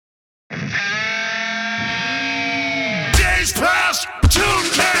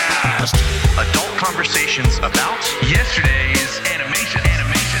conversations about yesterday's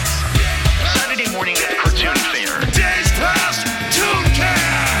animations. Saturday morning cartoon fair. Days Past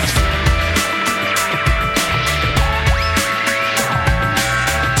Tooncast!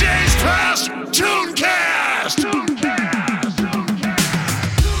 Days Past Tooncast!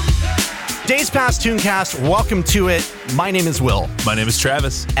 Days Past Tooncast, welcome to it. My name is Will. My name is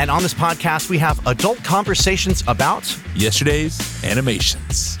Travis. And on this podcast, we have adult conversations about Yesterday's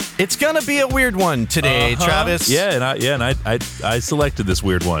animations. It's gonna be a weird one today, Travis. Yeah, and I selected this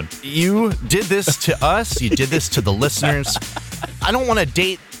weird one. You did this to us. You did this to the listeners. I don't want to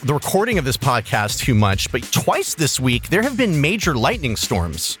date the recording of this podcast too much, but twice this week there have been major lightning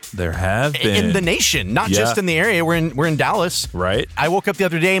storms. There have been In the nation, not just in the area. We're in Dallas. Right. I woke up the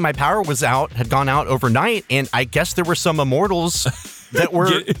other day, my power was out, had gone out overnight, and I guess there were some immortals that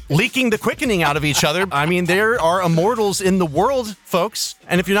were leaking the quickening out of each other. I mean, there are immortals in the world, folks,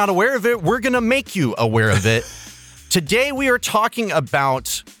 and if you're not aware of it, we're going to make you aware of it. Today, we are talking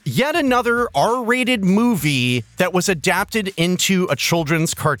about yet another R-rated movie that was adapted into a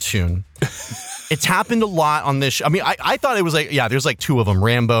children's cartoon. It's happened a lot on this. I mean, I thought it was like, there's like two of them,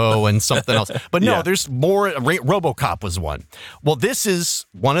 Rambo and something else. But no, there's more. RoboCop was one. Well, this is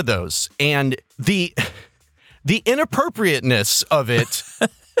one of those. And the inappropriateness of it.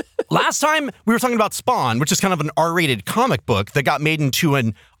 Last time we were talking about Spawn, which is kind of an R-rated comic book that got made into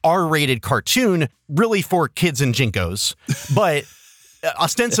an R-rated cartoon, really for kids and jinkos, but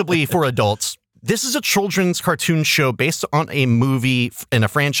ostensibly for adults. This is a children's cartoon show based on a movie and a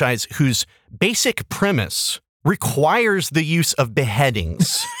franchise whose basic premise requires the use of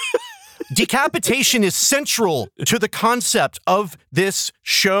beheadings. Decapitation is central to the concept of this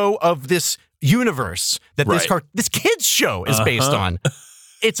show, of this universe that this kids show is based on.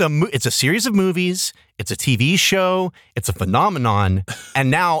 It's a series of movies, it's a TV show, it's a phenomenon, and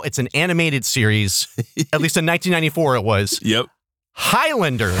now it's an animated series. At least in 1994 it was. Yep.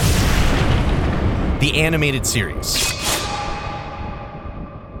 Highlander, the animated series.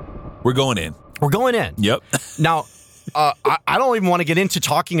 We're going in. We're going in. Yep. Now, I don't even want to get into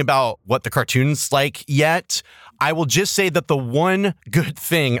talking about what the cartoon's like yet. I will just say that the one good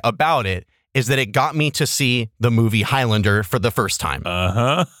thing about it is that it got me to see the movie Highlander for the first time.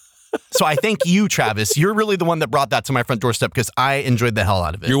 So I thank you, Travis. You're really the one that brought that to my front doorstep because I enjoyed the hell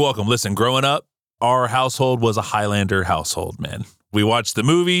out of it. You're welcome. Listen, growing up, our household was a Highlander household, man. We watched the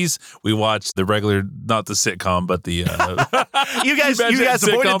movies. We watched the regular, not the sitcom, but the... you guys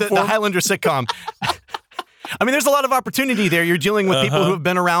avoided the Highlander sitcom. I mean, there's a lot of opportunity there. You're dealing with people who have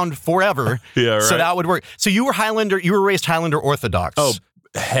been around forever. Yeah, right. So that would work. So you were raised Highlander Orthodox. Oh,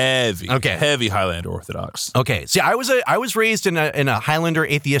 heavy Highlander Orthodox. Okay. See, I was raised in a Highlander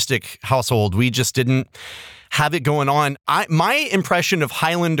atheistic household. We just didn't have it going on. My impression of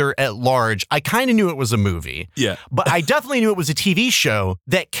Highlander at large, I kind of knew it was a movie. Yeah. But I definitely knew it was a TV show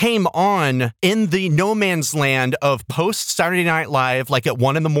that came on in the no man's land of post Saturday Night Live, like at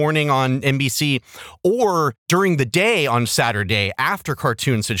 1 a.m. on NBC, or during the day on Saturday after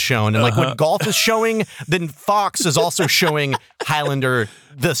cartoons had shown. And like when golf is showing, then Fox is also showing Highlander,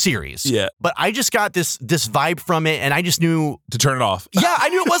 the series. Yeah. But I just got this vibe from it, and I just knew to turn it off. Yeah, I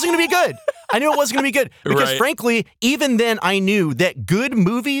knew it wasn't going to be good. I knew it wasn't going to be good because, frankly, even then, I knew that good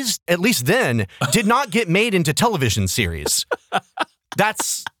movies, at least then, did not get made into television series.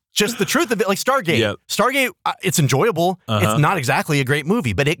 That's just the truth of it. Like Stargate. Yep. Stargate, it's enjoyable. It's not exactly a great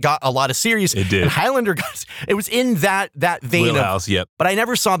movie, but it got a lot of series. It did. And Highlander it was in that vein Wheelhouse, yep. But I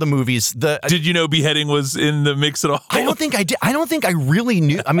never saw the movies. Did you know beheading was in the mix at all? I don't think I did. I don't think I really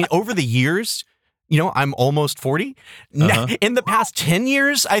knew. I mean, over the years, I'm almost 40. In the past 10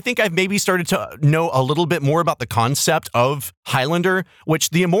 years, I think I've maybe started to know a little bit more about the concept of Highlander, which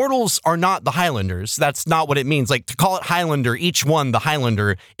the Immortals are not the Highlanders. That's not what it means. Like, to call it Highlander, each one the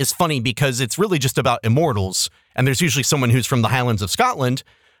Highlander, is funny because it's really just about immortals. And there's usually someone who's from the Highlands of Scotland.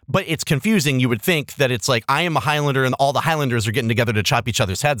 But it's confusing. You would think that it's like, I am a Highlander and all the Highlanders are getting together to chop each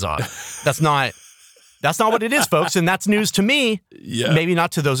other's heads off. That's not what it is, folks, and that's news to me. Yeah. Maybe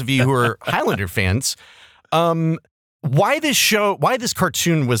not to those of you who are Highlander fans. Why this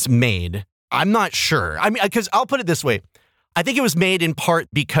cartoon was made, I'm not sure. I mean, because I'll put it this way. I think it was made in part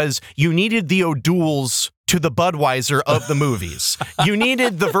because you needed the O'Douls to the Budweiser of the movies. You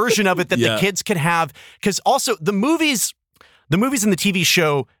needed the version of it that the kids could have. Because also, the movies and the TV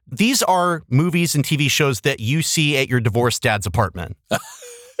show, these are movies and TV shows that you see at your divorced dad's apartment.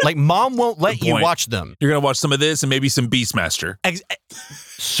 Like, mom won't let Good you point. watch them. You're going to watch some of this and maybe some Beastmaster.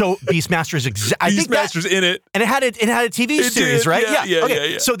 So Beastmaster is I think Beastmaster's in it. and it had a TV series, did, right? yeah,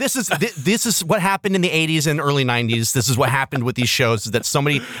 Okay. yeah. So this is what happened in the 80s and early 90s. This is what happened with these shows, is that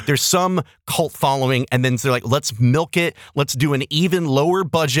there's some cult following, and then they're like, let's milk it. Let's do an even lower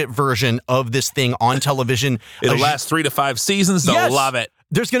budget version of this thing on television. It'll last 3 to 5 seasons. They'll Yes. love it.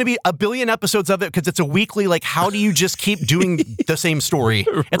 There's going to be a billion episodes of it because it's a weekly. Like, how do you just keep doing the same story?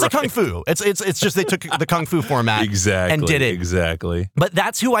 It's like Kung Fu. It's just they took the Kung Fu format Exactly. and did it. Exactly. But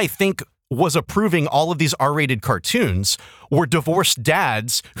that's who I think was approving all of these R-rated cartoons, were divorced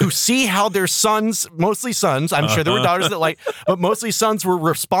dads who see how their sons, mostly sons, I'm sure there were daughters that like, but mostly sons were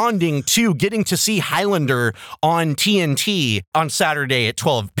responding to getting to see Highlander on TNT on Saturday at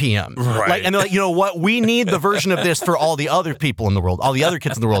 12 p.m. Right. And they're like, you know what? We need the version of this for all the other people in the world, all the other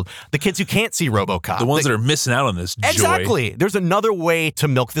kids in the world, the kids who can't see RoboCop. The ones that are missing out on this joy. Exactly. There's another way to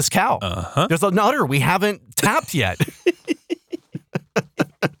milk this cow. There's another we haven't tapped yet.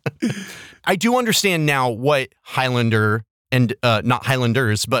 I do understand now what Highlander and not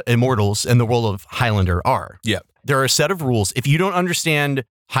Highlanders, but Immortals and the world of Highlander are. Yep. There are a set of rules. If you don't understand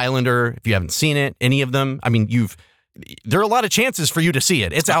Highlander, if you haven't seen it, any of them, I mean, there are a lot of chances for you to see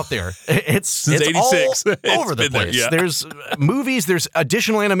it. It's out there. It's 86. all It's over the been there, place. yeah. There's movies, there's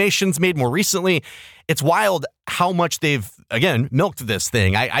additional animations made more recently. It's wild how much they've, again, milked this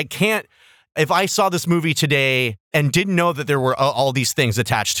thing. I can't, if I saw this movie today and didn't know that there were all these things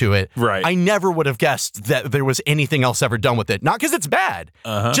attached to it, Right. I never would have guessed that there was anything else ever done with it. Not because it's bad,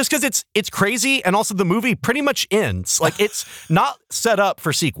 just because it's crazy, and also the movie pretty much ends. Like, it's not set up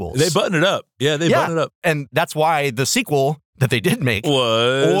for sequels. They button it up. Yeah, they button it up. And that's why the sequel that they did make,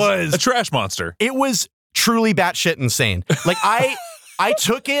 Was a trash monster. it was truly batshit insane. Like, I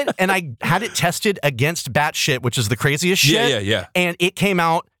took it and I had it tested against batshit, which is the craziest shit. Yeah. And it came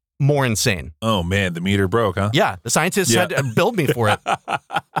out more insane. Oh, man, the meter broke, huh? Yeah, the scientists had to build me for it.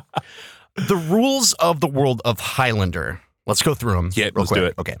 The rules of the world of Highlander. Let's go through them. Yeah, real let's quick. do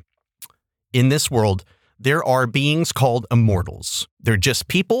it. Okay. In this world, there are beings called immortals. They're just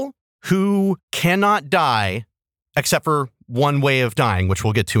people who cannot die except for one way of dying, which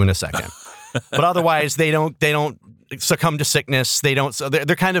we'll get to in a second. But otherwise, they don't succumb to sickness. They're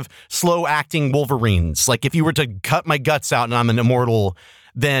kind of slow acting Wolverines. Like, if you were to cut my guts out and I'm an immortal,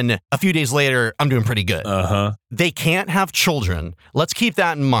 then a few days later, I'm doing pretty good. They can't have children. Let's keep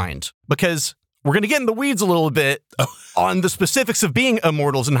that in mind, because we're going to get in the weeds a little bit on the specifics of being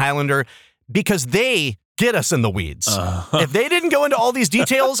immortals in Highlander, because they get us in the weeds. If they didn't go into all these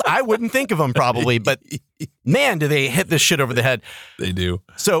details, I wouldn't think of them probably, but man, do they hit this shit over the head. They do.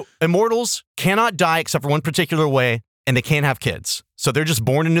 So immortals cannot die except for one particular way, and they can't have kids. So they're just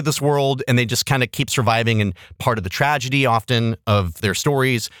born into this world, and they just kind of keep surviving. And part of the tragedy often of their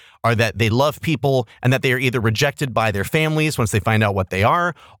stories are that they love people, and that they are either rejected by their families once they find out what they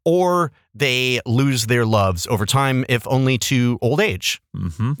are, or they lose their loves over time, if only to old age.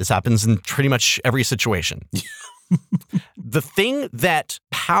 This happens in pretty much every situation. The thing that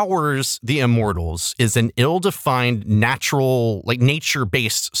powers the immortals is an ill-defined natural, like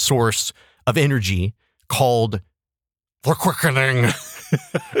nature-based source of energy called the quickening.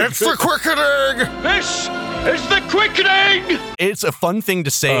 It's the quickening! This is the quickening! It's a fun thing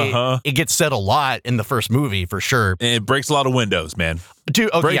to say. It gets said a lot in the first movie, for sure. And it breaks a lot of windows, man.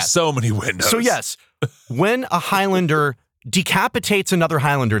 Dude, okay, Breaks yeah. so many windows. So yes, when a Highlander decapitates another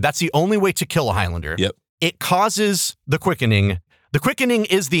Highlander, that's the only way to kill a Highlander. Yep. It causes the quickening. The quickening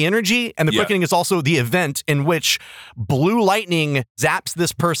is the energy, and the quickening is also the event in which blue lightning zaps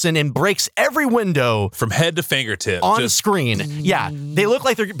this person and breaks every window From head to fingertip. on just screen. Yeah, they look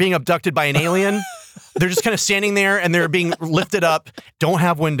like they're being abducted by an alien. They're just kind of standing there and they're being lifted up. Don't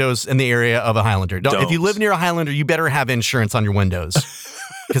have windows in the area of a Highlander. If you live near a Highlander, you better have insurance on your windows.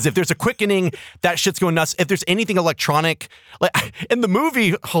 Because if there's a quickening, that shit's going nuts. If there's anything electronic, like in the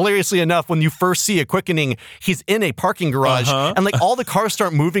movie, hilariously enough, when you first see a quickening, he's in a parking garage and like all the cars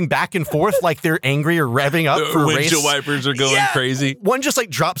start moving back and forth like they're angry or revving up for a race. windshield wipers are going crazy. One just like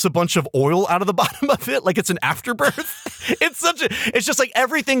drops a bunch of oil out of the bottom of it, like it's an afterbirth. It's just like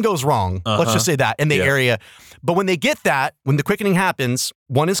everything goes wrong. Let's just say that in the area. But when they get that, when the quickening happens,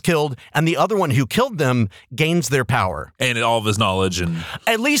 one is killed and the other one who killed them gains their power. And all of his knowledge. And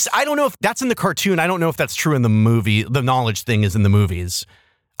At least, I don't know if that's in the cartoon. I don't know if that's true in the movie. The knowledge thing is in the movies.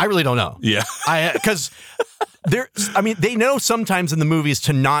 I really don't know. yeah. Because they know sometimes in the movies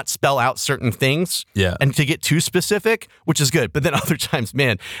to not spell out certain things and to get too specific, which is good. But then other times,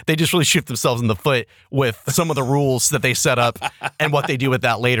 man, they just really shoot themselves in the foot with some of the rules that they set up and what they do with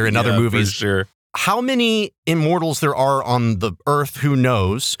that later in other movies. For sure. How many immortals there are on the Earth, who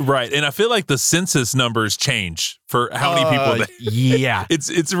knows? Right. And I feel like the census numbers change for how many people. Yeah.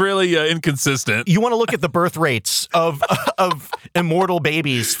 It's really inconsistent. You want to look at the birth rates of immortal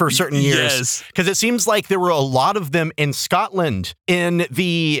babies for certain years. Yes. Because it seems like there were a lot of them in Scotland in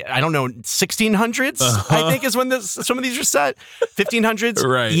the, 1600s, I think is when some of these are set. 1500s.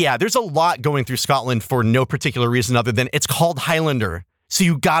 Right. Yeah, there's a lot going through Scotland for no particular reason other than it's called Highlander. So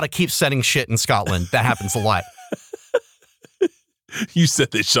you got to keep setting shit in Scotland. That happens a lot. You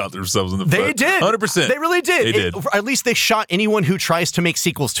said they shot themselves in the foot. They did. 100%. They really did. They did. At least they shot anyone who tries to make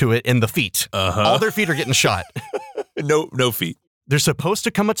sequels to it in the feet. All their feet are getting shot. No feet. There's supposed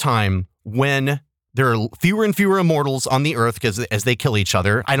to come a time when there are fewer and fewer immortals on the Earth as they kill each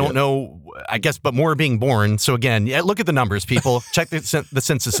other. I don't know, I guess, but more are being born. So again, look at the numbers, people. Check the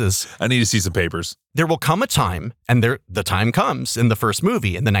censuses. I need to see some papers. There will come a time, and the time comes in the first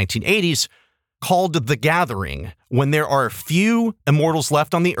movie in the 1980s, called The Gathering, when there are few immortals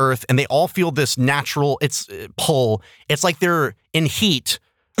left on the Earth, and they all feel this natural pull. It's like they're in heat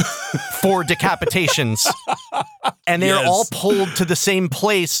for decapitations, and they're all pulled to the same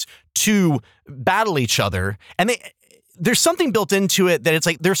place to battle each other. And there's something built into it that it's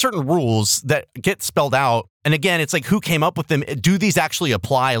like there are certain rules that get spelled out. And again, it's like, who came up with them? Do these actually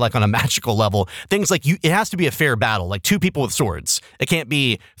apply like on a magical level? Things like it has to be a fair battle, like 2 people with swords. It can't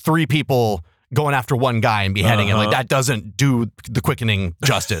be 3 people going after one guy and beheading him. Like that doesn't do the quickening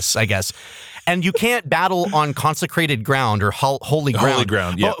justice, I guess. And you can't battle on consecrated ground or holy ground. Holy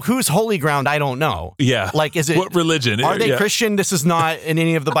ground, yeah. Well, who's holy ground? I don't know. Yeah. Like, is it... What religion? Are they Christian? This is not in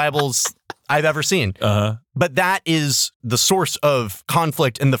any of the Bibles I've ever seen. But that is the source of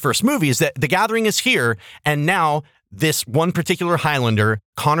conflict in the first movie, is that the Gathering is here, and now this one particular Highlander,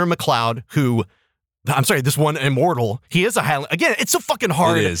 Connor MacLeod, this one immortal, he is a Highlander. Again, it's so fucking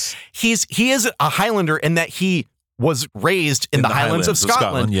hard. It is. He is a Highlander in that he was raised in the Highlands of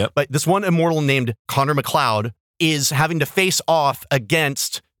Scotland. Yep. But this one immortal named Connor MacLeod is having to face off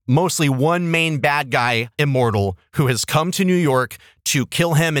against mostly one main bad guy immortal who has come to New York to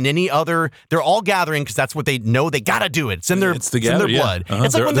kill him and any other. They're all gathering because that's what they know. They got to do it. It's in their blood.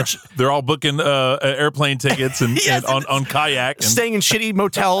 It's like they're all booking airplane tickets and, yes, and on kayak. And staying in shitty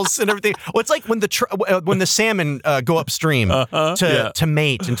motels and everything. Well, it's like when the salmon go upstream to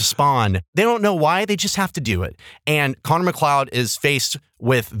mate and to spawn. They don't know why. They just have to do it. And Connor MacLeod is faced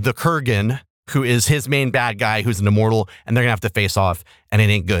with the Kurgan, who is his main bad guy, who's an immortal, and they're gonna have to face off, and it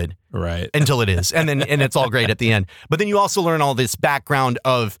ain't good, right? Until it is, and it's all great at the end. But then you also learn all this background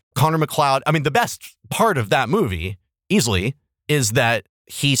of Connor MacLeod. I mean, the best part of that movie, easily, is that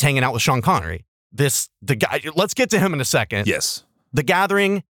he's hanging out with Sean Connery. The guy. Let's get to him in a second. Yes. The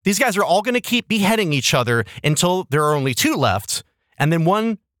Gathering. These guys are all gonna keep beheading each other until there are only 2 left, and then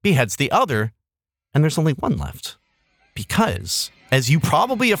one beheads the other, and there's only 1 left, because, as you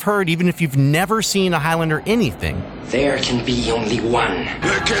probably have heard, even if you've never seen a Highlander anything, there can be only one.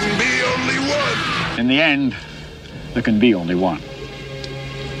 There can be only one. In the end, there can be only one.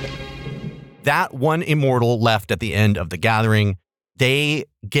 That one immortal left at the end of The Gathering, they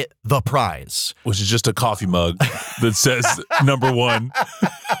get the prize. Which is just a coffee mug that says number 1.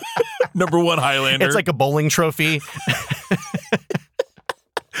 Number 1 Highlander. It's like a bowling trophy.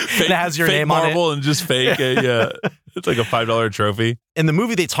 Fake, that has your fake name marble on it. And just fake. Yeah. It's like a $5 trophy. In the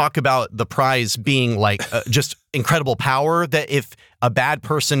movie, they talk about the prize being like just incredible power, that if a bad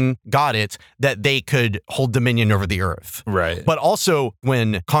person got it, that they could hold dominion over the earth. Right. But also,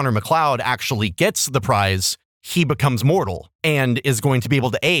 when Connor MacLeod actually gets the prize, he becomes mortal and is going to be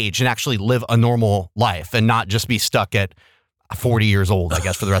able to age and actually live a normal life and not just be stuck at 40 years old, I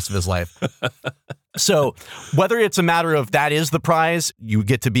guess, for the rest of his life. So whether it's a matter of that is the prize, you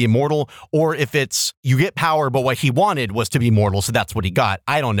get to be immortal, or if it's you get power, but what he wanted was to be mortal, so that's what he got.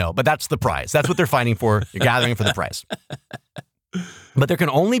 I don't know, but that's the prize. That's what they're fighting for. You're gathering for the prize. But there can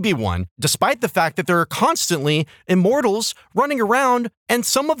only be one, despite the fact that there are constantly immortals running around, and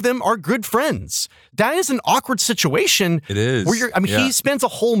some of them are good friends. That is an awkward situation. It is. Where he spends a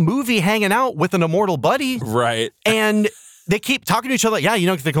whole movie hanging out with an immortal buddy. Right. And they keep talking to each other like,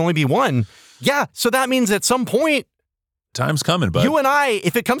 there can only be one. Yeah, so that means at some point, time's coming, bud. You and I,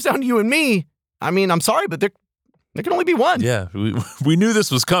 if it comes down to you and me, I mean, I'm sorry, but there can only be one. Yeah, we knew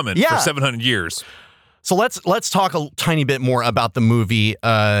this was coming for 700 years. So let's talk a tiny bit more about the movie.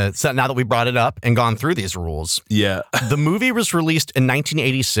 So now that we brought it up and gone through these rules, yeah, the movie was released in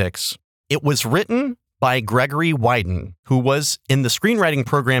 1986. It was written by Gregory Wyden, who was in the screenwriting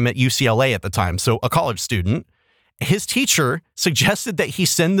program at UCLA at the time, so a college student. His teacher suggested that he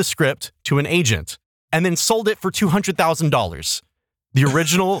send the script to an agent and then sold it for $200,000. The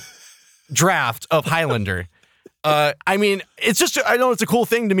original draft of Highlander. I mean, it's just, I know it's a cool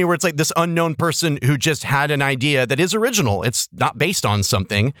thing to me where it's like this unknown person who just had an idea that is original. It's not based on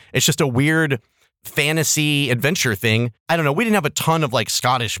something. It's just a weird fantasy adventure thing. I don't know. We didn't have a ton of like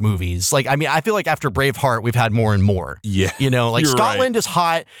Scottish movies. Like, I mean, I feel like after Braveheart, we've had more and more. Yeah. You know, like You're Scotland is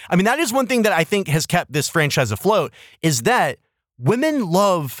hot. I mean, that is one thing that I think has kept this franchise afloat is that women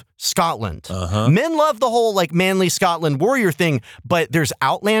love Scotland. Men love the whole like manly Scotland warrior thing, but there's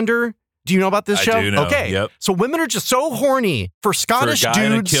Outlander. Do you know about this show? I do know. Okay. Yep. So women are just so horny for Scottish For a guy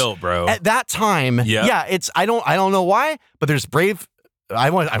in a dudes kilt, bro. at that time. Yep. Yeah, it's I don't know why, but there's I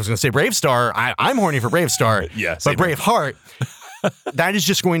was going to say Brave Star. I'm horny for Brave Star. Yeah, but same here. Braveheart, that is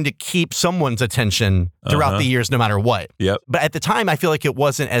just going to keep someone's attention throughout the years, no matter what. Yep. But at the time, I feel like it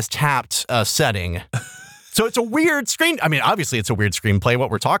wasn't as tapped a setting. So it's a weird I mean, obviously it's a weird screenplay, what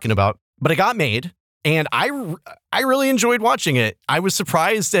we're talking about, but it got made. And I really enjoyed watching it. I was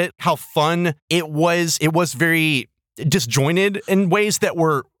surprised at how fun it was. It was very disjointed in ways that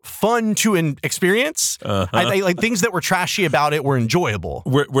were fun to experience. I like things that were trashy about it were enjoyable.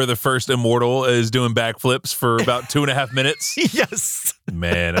 Where the first immortal is doing backflips for about 2.5 minutes. Yes.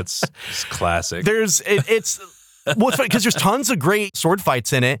 Man, it's classic. It's well, it's funny because there's tons of great sword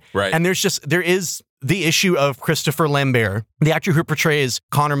fights in it. Right. And there is the issue of Christopher Lambert, the actor who portrays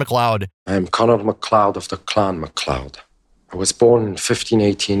Connor MacLeod. I am Connor MacLeod of the Clan MacLeod. I was born in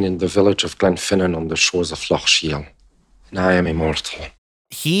 1518 in the village of Glenfinnan on the shores of Loch Shiel, and I am immortal.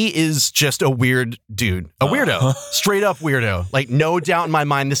 He is just a weird dude, a weirdo, straight up weirdo. Like, no doubt in my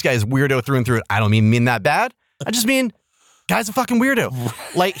mind, this guy is weirdo through and through. I don't mean that bad. I just mean, guy's a fucking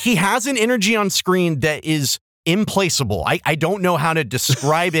weirdo. Like, he has an energy on screen that is implaceable. I don't know how to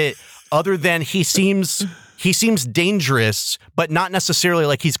describe it other than he seems dangerous, but not necessarily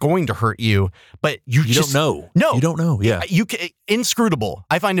like he's going to hurt you. But you just don't know. No, you don't know. Yeah, inscrutable.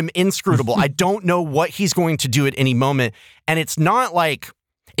 I find him inscrutable. I don't know what he's going to do at any moment, and it's not like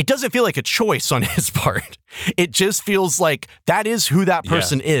it doesn't feel like a choice on his part. It just feels like that is who that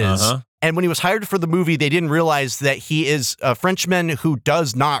person is. And when he was hired for the movie, they didn't realize that he is a Frenchman who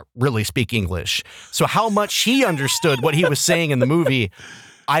does not really speak English. So how much he understood what he was saying in the movie,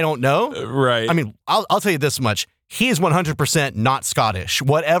 I don't know. Right. I mean, I'll tell you this much. He is 100% not Scottish.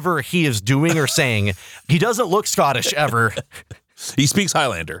 Whatever he is doing or saying, he doesn't look Scottish ever. He speaks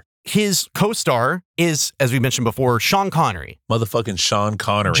Highlander. His co-star is, as we mentioned before, Sean Connery. Motherfucking Sean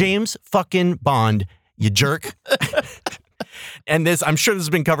Connery. James fucking Bond, you jerk. And this, I'm sure this has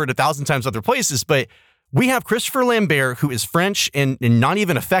been covered 1,000 times other places, but we have Christopher Lambert, who is French and not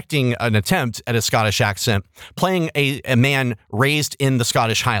even affecting an attempt at a Scottish accent, playing a man raised in the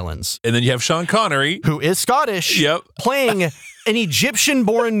Scottish Highlands. And then you have Sean Connery, who is Scottish, Yep. playing an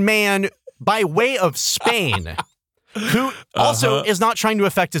Egyptian-born man by way of Spain, who also is not trying to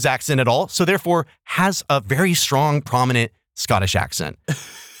affect his accent at all, so therefore has a very strong, prominent Scottish accent.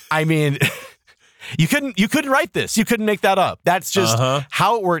 I mean, you couldn't write this. You couldn't make that up. That's just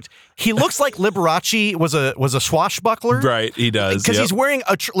how it worked. He looks like Liberace was a swashbuckler. Right, he does. Because he's wearing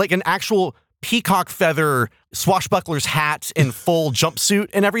like an actual peacock feather swashbuckler's hat and full jumpsuit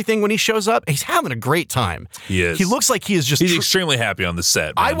and everything when he shows up. He's having a great time. He is. He looks like he is just... He's extremely happy on the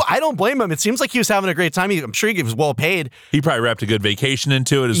set, man. I don't blame him. It seems like he was having a great time. I'm sure he was well paid. He probably wrapped a good vacation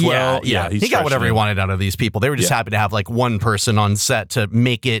into it as well. Yeah, he's he got whatever he stretching wanted out of these people. They were just happy to have like one person on set to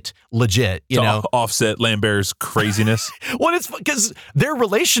make it legit, you to know? offset Lambert's craziness. Well, it's because their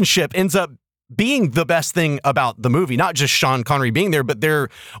relationship ends up being the best thing about the movie, not just Sean Connery being there, but their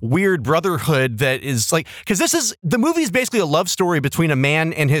weird brotherhood that is like, because the movie is basically a love story between a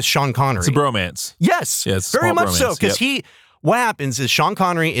man and his Sean Connery. It's a bromance. Yes, Yeah, it's a very small much so. bromance, Because what happens is Sean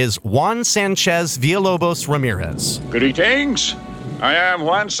Connery is Juan Sanchez Villalobos Ramirez. Greetings. I am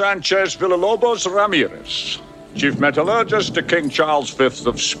Juan Sanchez Villalobos Ramirez, Chief Metallurgist to King Charles V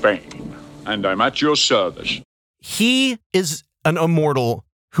of Spain, and I'm at your service. He is an immortal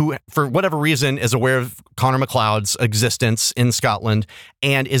who, for whatever reason, is aware of Connor MacLeod's existence in Scotland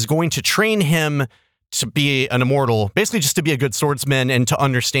and is going to train him to be an immortal, basically just to be a good swordsman and to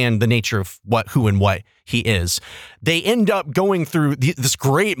understand the nature of who and what he is. They end up going through this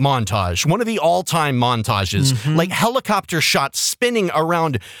great montage, one of the all-time montages, like helicopter shots spinning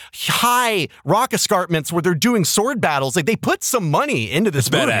around high rock escarpments where they're doing sword battles. Like, they put some money into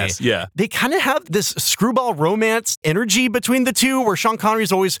this movie. Badass, yeah. They kind of have this screwball romance energy between the two where Sean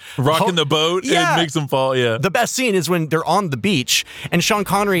Connery's always Rocking the boat and makes them fall, The best scene is when they're on the beach and Sean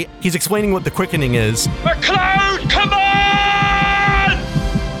Connery, he's explaining what the quickening is. MacLeod, come on!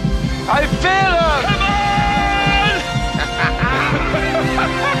 I feel her! Come on!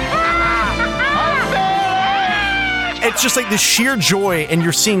 it's just like the sheer joy, and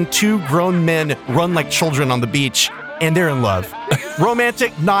you're seeing two grown men run like children on the beach, and they're in love.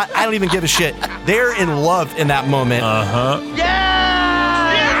 Romantic, not, I don't even give a shit. They're in love in that moment.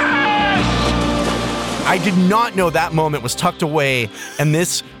 I did not know that moment was tucked away in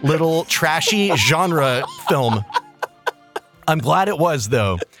this little trashy genre film. I'm glad it was,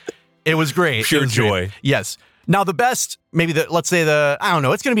 though. It was great. Pure joy. Great. Yes. Now, the best, maybe let's say I don't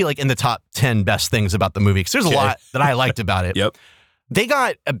know, it's going to be like in the top 10 best things about the movie, because there's a lot that I liked about it. Yep. They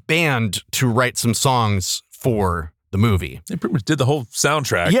got a band to write some songs for the movie. They pretty much did the whole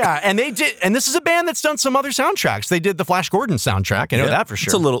soundtrack. Yeah, and they did, and this is a band that's done some other soundtracks. They did the Flash Gordon soundtrack. I know that for sure.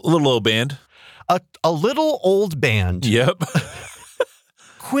 It's a little old band. A little old band. Yep.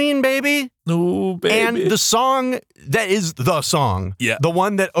 Queen, baby. No, baby. And the song that is the song. Yeah. The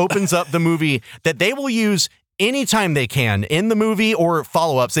one that opens up the movie that they will use anytime they can in the movie or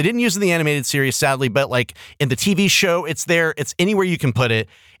follow-ups. They didn't use it in the animated series, sadly, but like in the TV show, it's there. It's anywhere you can put it.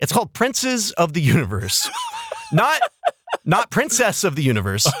 It's called Princes of the Universe. Not Princess of the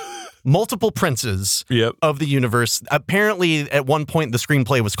Universe. Multiple princes of the universe. Apparently, at one point, the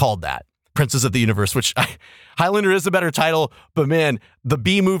screenplay was called that. Princes of the Universe, which Highlander is a better title, but man, the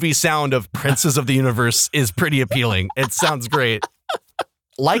B-movie sound of Princes of the Universe is pretty appealing. It sounds great.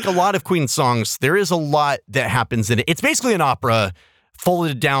 Like a lot of Queen songs, there is a lot that happens in it. It's basically an opera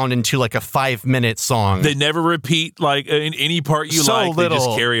folded down into like a 5-minute song. They never repeat like in any part you like. Little. They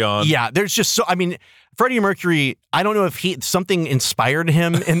just carry on. Yeah, there's just so, I mean, Freddie Mercury, I don't know if something inspired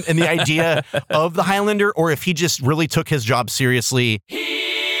him in the idea of the Highlander, or if he just really took his job seriously.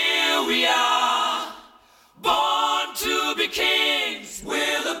 Here we are, born to be kings,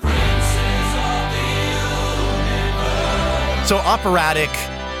 we're the princes of the universe. So operatic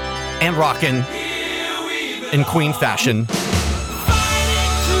and rockin' in Queen fashion. Fighting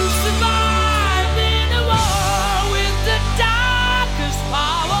to survive in a war with the darkest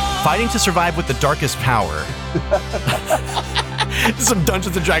power. Fighting to survive with the darkest power. Some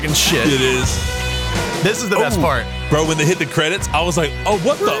Dungeons and Dragons shit. It is. This is the best part. Bro, when they hit the credits, I was like, oh,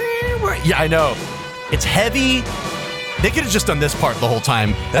 what the? Yeah, I know. It's heavy. They could have just done this part the whole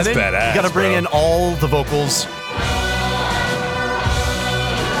time. That's and then badass, you gotta bring bro. in all the vocals.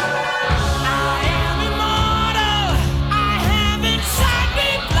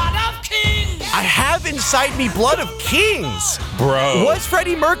 I have inside me blood of kings. Bro. Was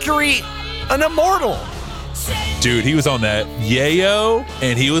Freddie Mercury an immortal? Dude, he was on that yayo,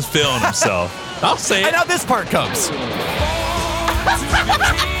 and he was feeling himself. I'll say it. And now this part comes.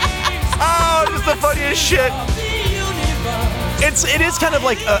 Oh, just the funniest shit. It is kind of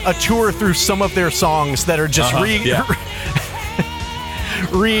like a tour through some of their songs that are just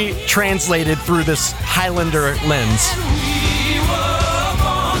retranslated through this Highlander lens.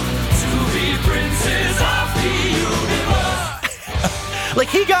 Like,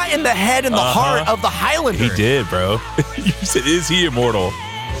 he got in the head and the heart of the Highlander. He did, bro. You said, is he immortal?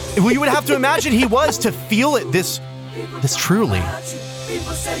 Well, you would have to imagine he was to feel it this truly.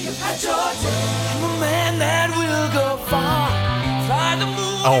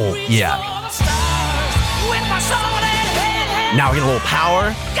 Oh, yeah. Now we get a little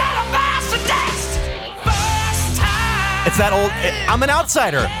power. It's that old, I'm an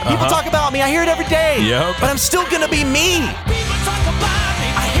outsider. People talk about me. I hear it every day. Yep. But I'm still going to be me.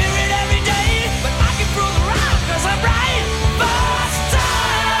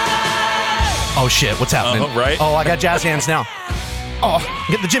 Oh, shit. What's happening? Right? Oh, I got jazz hands now. Oh,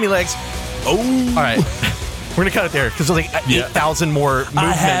 get the Jimmy legs. Oh. All right. We're going to cut it there because there's like 8,000 more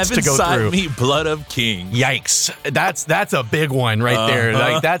movements to go inside through. Me blood of king. Yikes. That's a big one right there.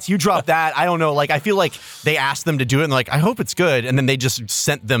 Like, you drop that. I don't know. Like, I feel like they asked them to do it and like, I hope it's good. And then they just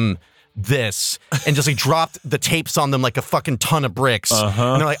sent them this and just like dropped the tapes on them like a fucking ton of bricks.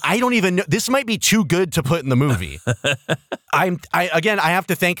 And they're like, I don't even know. This might be too good to put in the movie. I have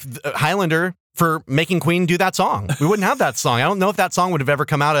to thank Highlander for making Queen do that song. We wouldn't have that song. I don't know if that song would have ever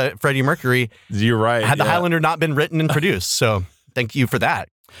come out of Freddie Mercury. You're right. Had the Highlander not been written and produced. So thank you for that.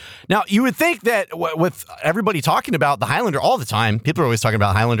 Now, you would think that with everybody talking about the Highlander all the time, people are always talking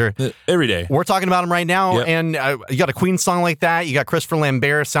about Highlander. Every day. We're talking about him right now. Yep. And you got a Queen song like that. You got Christopher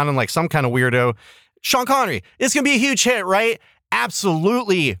Lambert sounding like some kind of weirdo. Sean Connery, it's going to be a huge hit, right?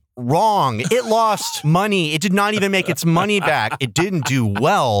 Absolutely wrong. It lost money. It did not even make its money back. It didn't do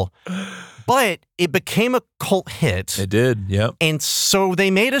well. But it became a cult hit. It did, yep. And so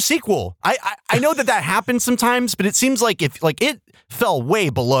they made a sequel. I know that happens sometimes, but it seems like it fell way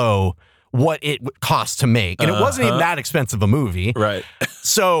below what it cost to make. And it wasn't even that expensive a movie. Right.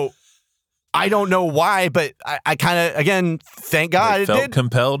 So I don't know why, but I kind of, again, thank God it felt did.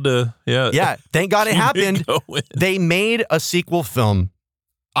 compelled to, Yeah, thank God it happened. go in. They made a sequel film.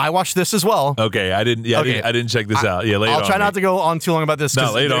 I watched this as well. Okay, I didn't check this out. Yeah, I'll try not to go on too long about this.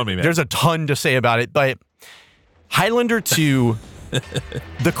 No, lay it on me, man. There's a ton to say about it, but Highlander 2,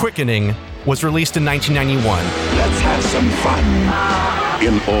 The Quickening, was released in 1991. Let's have some fun.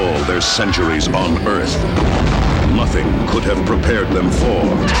 In all their centuries on Earth, nothing could have prepared them for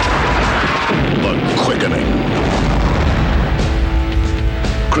the quickening.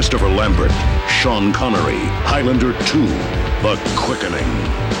 Christopher Lambert, Sean Connery, Highlander 2, The Quickening.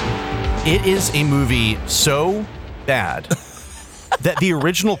 It is a movie so bad that the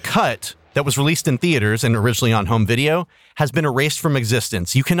original cut that was released in theaters and originally on home video has been erased from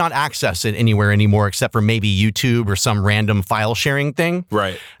existence. You cannot access it anywhere anymore except for maybe YouTube or some random file sharing thing.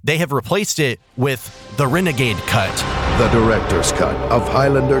 Right. They have replaced it with the Renegade cut. The director's cut of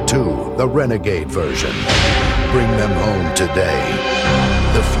Highlander 2, the Renegade version. Bring them home today.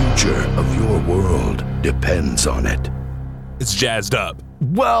 The future of your world depends on it. It's jazzed up.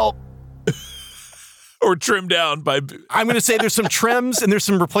 Well, or trimmed down by... I'm going to say there's some trims and there's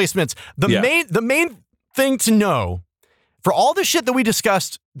some replacements. The main thing to know, for all the shit that we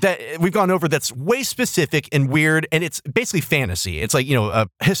discussed that we've gone over that's way specific and weird, and it's basically fantasy. It's like, a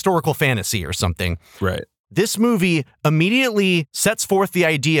historical fantasy or something. Right. This movie immediately sets forth the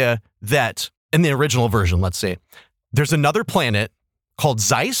idea that, in the original version, let's say, there's another planet called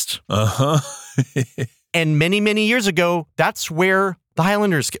Zeist. Uh-huh. And many, many years ago, that's where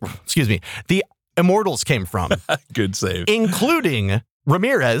the the Immortals came from. Good save. Including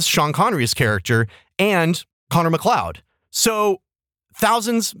Ramirez, Sean Connery's character, and Connor McLeod. So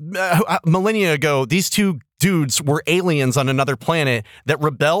millennia ago, these two dudes were aliens on another planet that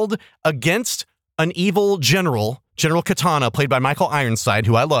rebelled against an evil General Katana, played by Michael Ironside,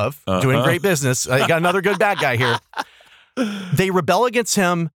 who I love, doing great business. I got another good bad guy here. They rebel against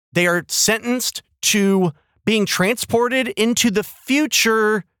him. They are sentenced to being transported into the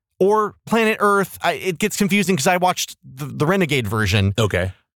future or planet Earth. It gets confusing because I watched the Renegade version.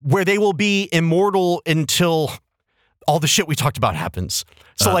 Okay. Where they will be immortal until all the shit we talked about happens.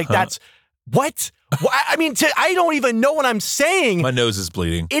 So that's what? I mean, I don't even know what I'm saying. My nose is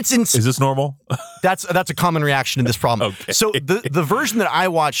bleeding. Is this normal? That's a common reaction to this problem. Okay. So the version that I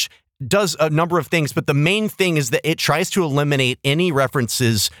watch does a number of things, but the main thing is that it tries to eliminate any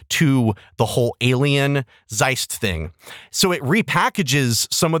references to the whole alien Zeist thing. So it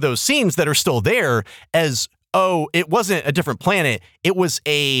repackages some of those scenes that are still there as, it wasn't a different planet. It was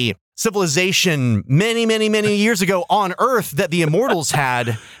a civilization many, many, many years ago on Earth that the Immortals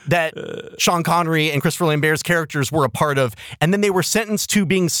had, that Sean Connery and Christopher Lambert's characters were a part of. And then they were sentenced to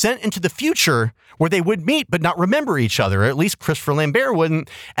being sent into the future where they would meet but not remember each other. Or at least Christopher Lambert wouldn't.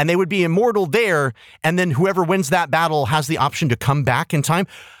 And they would be immortal there. And then whoever wins that battle has the option to come back in time.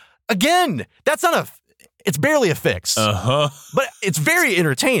 Again, it's barely a fix. But it's very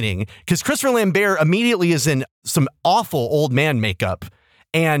entertaining because Christopher Lambert immediately is in some awful old man makeup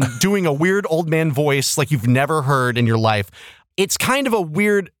and doing a weird old man voice like you've never heard in your life. It's kind of a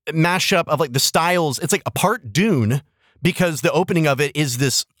weird mashup of like the styles. It's like a part Dune because the opening of it is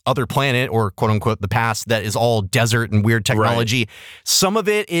this other planet or quote unquote the past that is all desert and weird technology. Right. Some of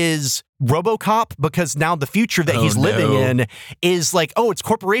it is RoboCop because now the future that he's living in is like, it's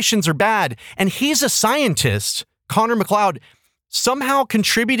corporations are bad. And he's a scientist. Connor McLeod somehow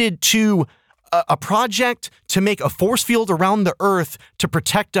contributed to a project to make a force field around the Earth to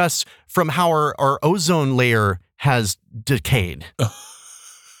protect us from how our ozone layer has decayed.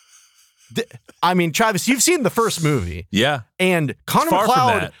 I mean, Travis, you've seen the first movie. Yeah. And Connor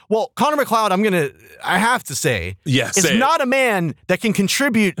McLeod, I have to say, is not a man that can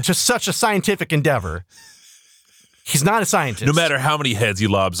contribute to such a scientific endeavor. He's not a scientist. No matter how many heads he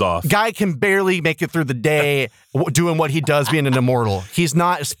lobs off. Guy can barely make it through the day doing what he does being an immortal. He's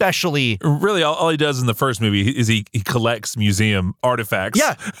not especially... Really, all he does in the first movie is he collects museum artifacts.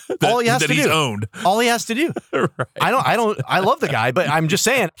 Yeah. All he has to do. He's owned. All he has to do. Right. I love the guy, but I'm just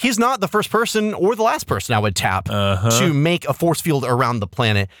saying, he's not the first person or the last person I would tap to make a force field around the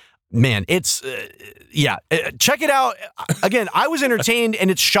planet. Man, it's, check it out. Again, I was entertained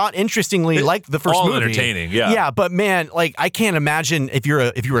and it's shot interestingly like the first movie. All entertaining, yeah. Yeah, but man, like I can't imagine if you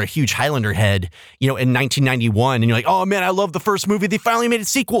were a huge Highlander head, in 1991 and you're like, oh man, I love the first movie. They finally made a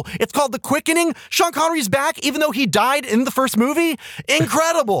sequel. It's called The Quickening. Sean Connery's back, even though he died in the first movie.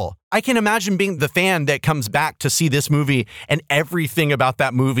 Incredible. I can imagine being the fan that comes back to see this movie and everything about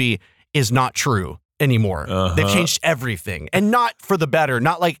that movie is not true anymore. They've changed everything and not for the better,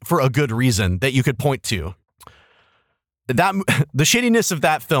 not like for a good reason that you could point to. the shittiness of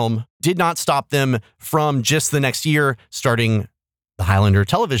that film did not stop them from just the next year starting the Highlander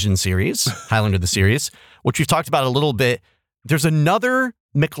television series, Highlander the series, which we've talked about a little bit. There's another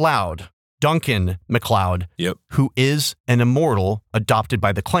MacLeod, Duncan MacLeod, who is an immortal adopted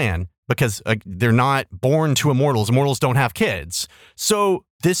by the clan because they're not born to immortals. Immortals don't have kids. So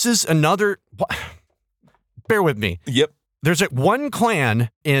this is another... Bear with me. Yep. There's one clan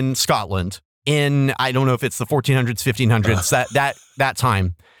in Scotland in, I don't know if it's the 1400s, 1500s, that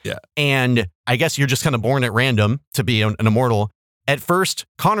time. Yeah. And I guess you're just kind of born at random to be an immortal. At first,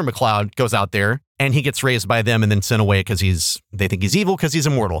 Connor MacLeod goes out there and he gets raised by them and then sent away because they think he's evil because he's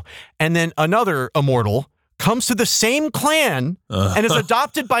immortal. And then another immortal comes to the same clan and is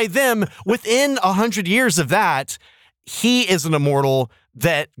adopted by them within 100 years of that. He is an immortal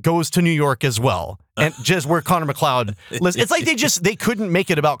that goes to New York as well. And just where Connor MacLeod lives. It's like they couldn't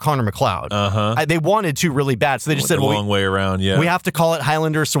make it about Connor MacLeod. They wanted to really bad. So they just said, a long way around. Yeah. We have to call it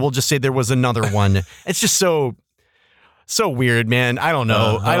Highlander. So we'll just say there was another one. It's just so weird, man. I don't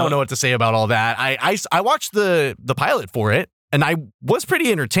know. I don't know what to say about all that. I watched the pilot for it and I was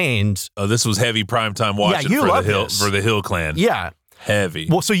pretty entertained. Oh, this was heavy primetime watching for the Hill Clan. Yeah. Heavy.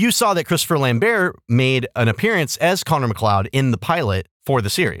 Well, so you saw that Christopher Lambert made an appearance as Connor MacLeod in the pilot for the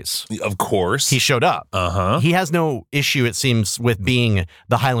series. Of course. He showed up. He has no issue, it seems, with being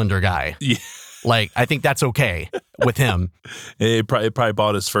the Highlander guy. Yeah. Like, I think that's okay with him. He probably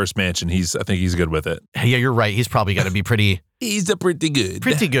bought his first mansion. I think he's good with it. Yeah, you're right. He's probably got to be pretty... He's pretty good.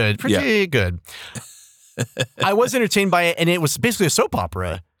 Pretty good. Good. I was entertained by it, and it was basically a soap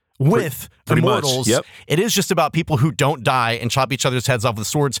opera with immortals. Yep. It is just about people who don't die and chop each other's heads off with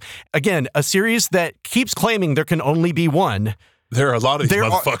swords. Again, a series that keeps claiming there can only be one. There are a lot of these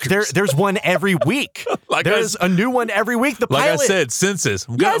motherfuckers. There's one every week. There's a new one every week. The pilot, like I said, census.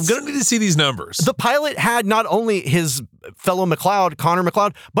 I'm going to need to see these numbers. The pilot had not only his fellow MacLeod, Connor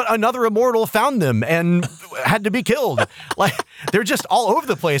MacLeod, but another immortal found them and had to be killed. Like, they're just all over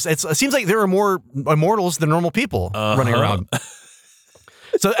the place. It seems like there are more immortals than normal people running around.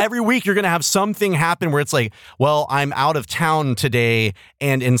 So every week you're going to have something happen where it's like, well, I'm out of town today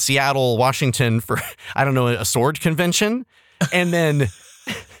and in Seattle, Washington for, I don't know, a sword convention. And then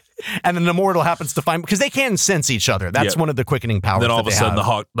an immortal happens to find, because they can sense each other. That's one of the quickening powers. Then all of a sudden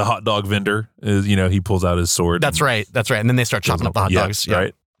the hot dog vendor is, he pulls out his sword. That's right. And then they start chopping up the hot dogs. Yeah.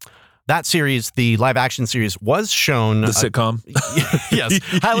 Right. That series, the live action series, was shown. The sitcom? Yes.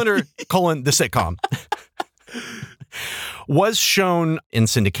 Highlander, the sitcom. Was shown in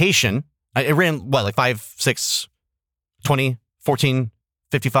syndication. It ran, like 5, 6, 20, 14,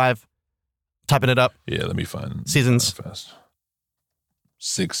 55? Typing it up. Yeah, let me find seasons. Fast.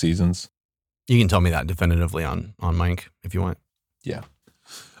 6 seasons. You can tell me that definitively on mic if you want. Yeah.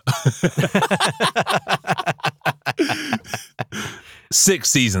 6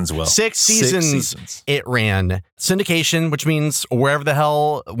 seasons, Will. 6 seasons it ran. Syndication, which means wherever the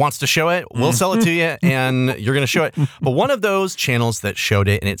hell wants to show it, we'll sell it to you and you're going to show it. But one of those channels that showed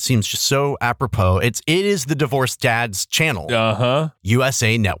it, and it seems just so apropos, it is the Divorced Dad's channel.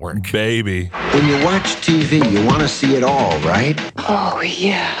 USA Network. Baby. When you watch TV, you want to see it all, right? Oh,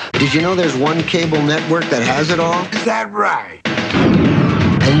 yeah. Did you know there's one cable network that has it all? Is that right?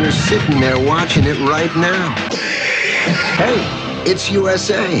 And you're sitting there watching it right now. Hey. It's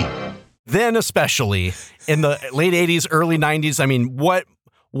USA. Then especially in the late 80s, early 90s, I mean, what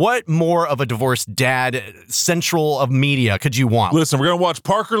more of a divorced dad central of media could you want? Listen, we're going to watch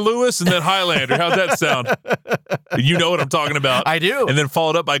Parker Lewis and then Highlander. How's that sound? You know what I'm talking about. I do. And then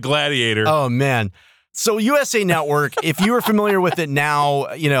followed up by Gladiator. Oh, man. So USA Network, if you are familiar with it now,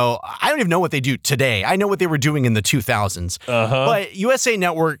 I don't even know what they do today. I know what they were doing in the 2000s. But USA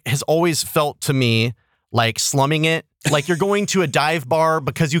Network has always felt to me like slumming it. Like you're going to a dive bar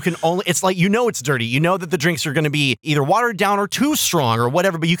because you can only, it's like, it's dirty. You know that the drinks are going to be either watered down or too strong or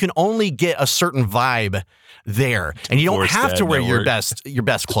whatever, but you can only get a certain vibe there. And you don't have to wear your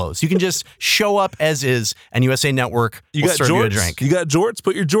best clothes. You can just show up as is and USA Network will serve you a drink. You got jorts?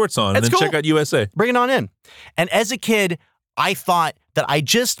 Put your jorts on and then check out USA. Bring it on in. And as a kid, I thought that I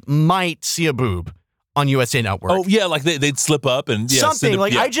just might see a boob on USA Network. Oh yeah, like they'd slip up and something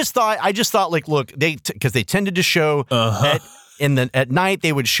like I just thought like, look, because they tended to show at night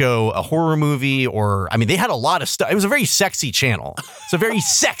they would show a horror movie they had a lot of stuff. It was a very sexy channel. It's a very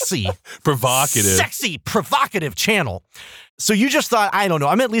sexy, provocative channel. So you just thought, I don't know,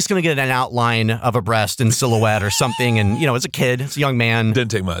 I'm at least going to get an outline of a breast in silhouette or something. And as a kid, as a young man,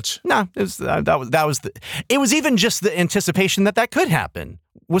 didn't take much. No, it was even just the anticipation that could happen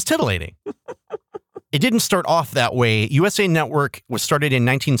was titillating. It didn't start off that way. USA Network was started in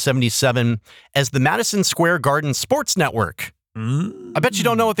 1977 as the Madison Square Garden Sports Network. I bet you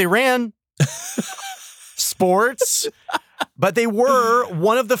don't know what they ran. Sports. But they were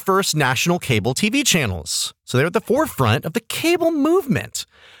one of the first national cable TV channels. So they're at the forefront of the cable movement.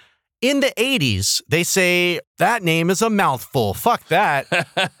 In the 80s, they say, that name is a mouthful. Fuck that.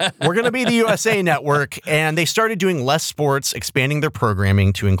 We're going to be the USA Network. And they started doing less sports, expanding their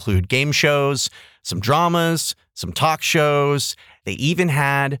programming to include game shows, some dramas, some talk shows. They even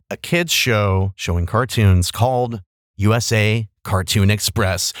had a kids show showing cartoons called USA Cartoon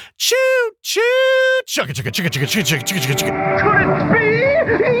Express. Choo, choo, chugga, chugga, chugga, chugga, chugga, chugga, chugga, chugga. Could it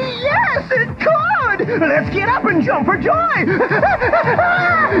be? Yes, it could! Let's get up and jump for joy!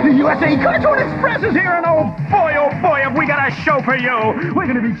 The USA Cartoon Express is here, and oh boy, have we got a show for you! We're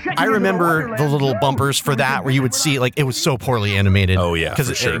gonna be checking. I remember the little bumpers for that where you would see, like, it was so poorly animated. Oh, yeah, because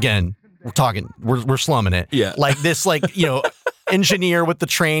for sure. Again, we're slumming it. Yeah. Like this, like, you know, engineer with the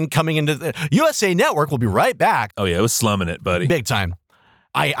train coming into the USA Network will be right back. Oh, yeah, it was slumming it, buddy. Big time.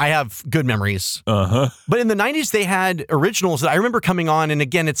 I have good memories. Uh-huh. But in the 90s, they had originals that I remember coming on. And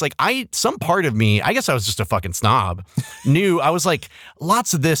again, it's like some part of me, I guess I was just a fucking snob, I was like,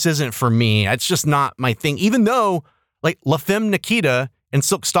 lots of this isn't for me. It's just not my thing. Even though, like, La Femme Nikita and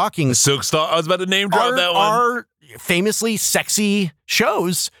Silk Stockings. I was about to name drop that one. Are famously sexy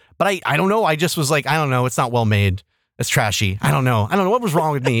shows. But I don't know. I just was like, I don't know. It's not well made. It's trashy. I don't know what was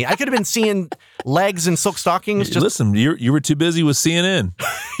wrong with me. I could have been seeing legs and silk stockings. Just listen, you were too busy with CNN.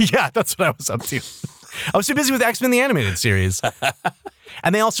 Yeah, that's what I was up to. I was too busy with X-Men the Animated Series.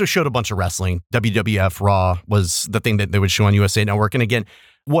 And they also showed a bunch of wrestling. WWF Raw was the thing that they would show on USA Network. And again,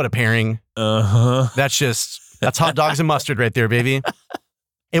 what a pairing. Uh-huh. That's hot dogs and mustard right there, baby.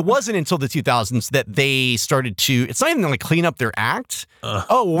 It wasn't until the 2000s that they started to, it's not even like clean up their act.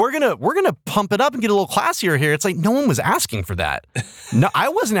 We're gonna pump it up and get a little classier here. It's like no one was asking for that. No, I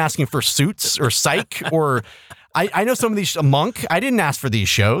wasn't asking for Suits or Psych or I know some of these Monk. I didn't ask for these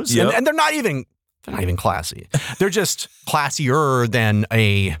shows, yep. and they're not even classy. They're just classier than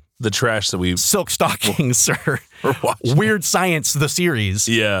the trash that we Silk Stockings or Weird Science the series.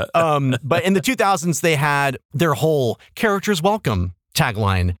 Yeah. But in the 2000s, they had their whole characters welcome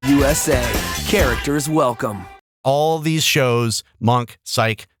tagline. USA, characters welcome. All these shows, Monk,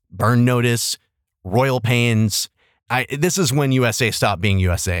 Psych, Burn Notice, Royal Pains. This is when USA stopped being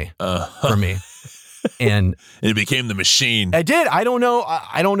USA for me. And it became the machine. I did. I don't know.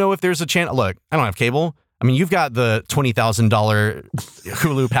 I don't know if there's a channel. Look, I don't have cable. I mean, you've got the $20,000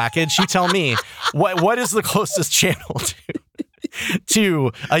 Hulu package. You tell me what is the closest channel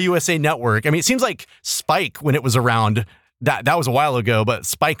to a USA Network? I mean, it seems like Spike, when it was around, that was a while ago, but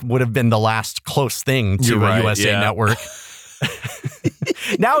Spike would have been the last close thing to a USA Network.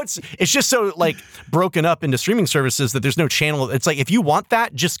 Now it's just so like broken up into streaming services that there's no channel. It's like, if you want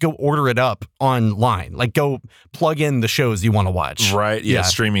that, just go order it up online. Like, go plug in the shows you want to watch. Right. Yeah.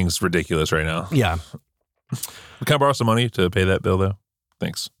 Streaming's ridiculous right now. Yeah. Can I borrow some money to pay that bill though?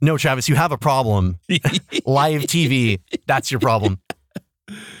 Thanks. No, Travis, you have a problem. Live TV. That's your problem.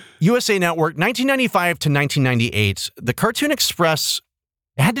 USA Network, 1995 to 1998, the Cartoon Express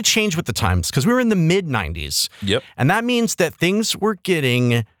had to change with the times because we were in the mid-90s. Yep. And that means that things were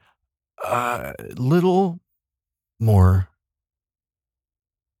getting a little more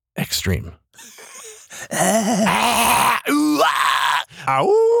extreme.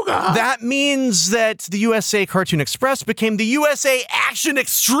 That means that the USA Cartoon Express became the USA Action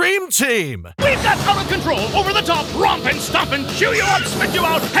Extreme Team. We've got total control over the top, romp and stomp and chew you up, spit you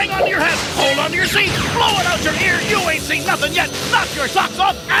out, hang on to your head, hold on to your seat, blow it out your ear, you ain't seen nothing yet, knock your socks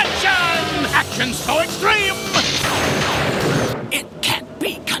off, action! Action so extreme! It can't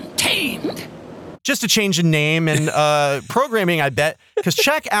be contained. Just a change in name and programming, I bet, because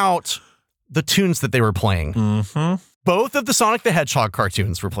check out the tunes that they were playing. Mm-hmm. Both of the Sonic the Hedgehog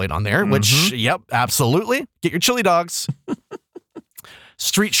cartoons were played on there, which, yep, absolutely. Get your chili dogs.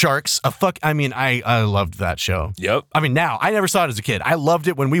 Street Sharks, I loved that show. Yep. I mean, now, I never saw it as a kid. I loved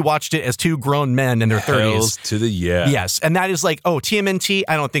it when we watched it as two grown men in their 30s. Hells to the yeah. Yes, and that is like, TMNT?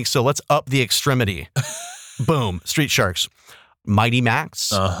 I don't think so. Let's up the extremity. Boom, Street Sharks. Mighty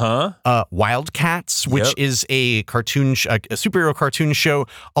Max, Wildcats, which is a cartoon, a superhero cartoon show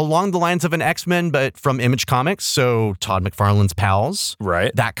along the lines of an X-Men, but from Image Comics. So Todd McFarlane's pals,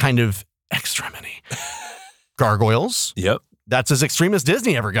 right? That kind of extremity. Gargoyles, yep, that's as extreme as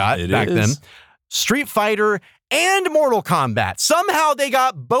Disney ever got back then. Street Fighter and Mortal Kombat. Somehow they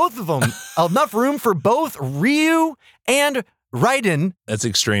got both of them enough room for both Ryu and Raiden. That's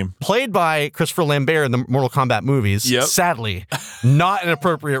extreme. Played by Christopher Lambert in the Mortal Kombat movies. Yep. Sadly, not an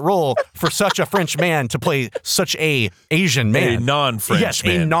appropriate role for such a French man to play such a Asian man. A non-French yes,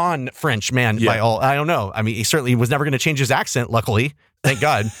 man. a non-French man by all. I don't know. I mean, he certainly was never going to change his accent, luckily. Thank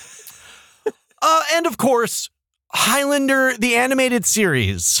God. And of course, Highlander, the animated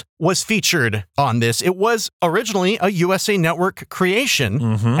series, was featured on this. It was originally a USA Network creation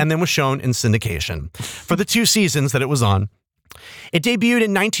and then was shown in syndication for the 2 seasons that it was on. It debuted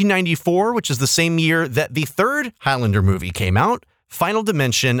in 1994, which is the same year that the third Highlander movie came out, Final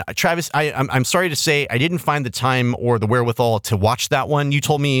Dimension. Travis, I'm sorry to say I didn't find the time or the wherewithal to watch that one. You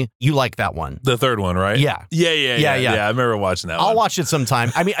told me you liked that one. The third one, right? Yeah. Yeah. I remember watching that one. I'll watch it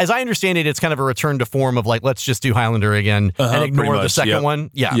sometime. I mean, as I understand it, it's kind of a return to form of like, let's just do Highlander again and ignore the second one.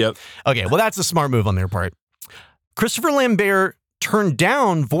 Yeah. Yep. Okay, well, that's a smart move on their part. Christopher Lambert turned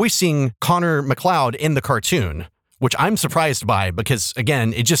down voicing Connor McLeod in the cartoon, which I'm surprised by because,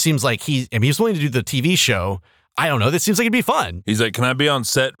 again, it just seems like he was willing to do the TV show. I don't know. This seems like it'd be fun. He's like, can I be on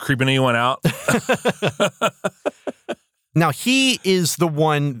set creeping anyone out? Now, he is the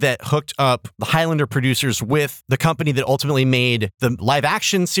one that hooked up the Highlander producers with the company that ultimately made the live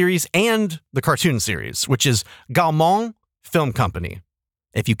action series and the cartoon series, which is Gaumont Film Company.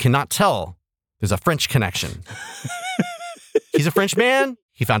 If you cannot tell, there's a French connection. He's a French man.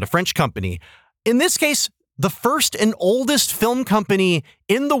 He found a French company. In this case, the first and oldest film company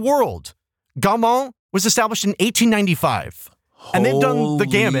in the world. Gaumont was established in 1895. And they've done the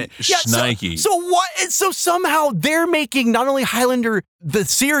gamut. Yeah, so what? So somehow they're making not only Highlander the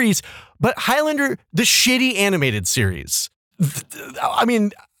series, but Highlander the shitty animated series. I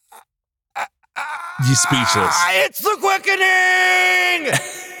mean, you speechless. It's the quickening.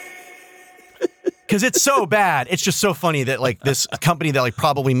 Because it's so bad. It's just so funny that like this company that like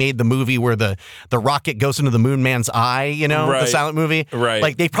probably made the movie where the rocket goes into the Moon Man's eye, you know, the silent movie. Right.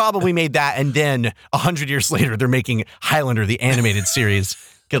 Like they probably made that. And then 100 years later, they're making Highlander, the animated series.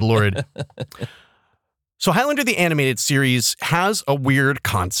 Good Lord. So Highlander, the animated series has a weird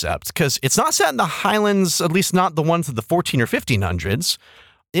concept because it's not set in the Highlands, at least not the ones of the 14 or 1500s.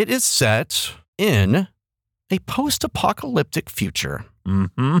 It is set in a post-apocalyptic future.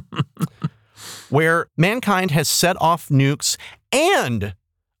 Mm-hmm. Where mankind has set off nukes and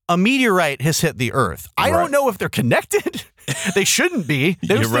a meteorite has hit the Earth. I don't know if they're connected. They shouldn't be.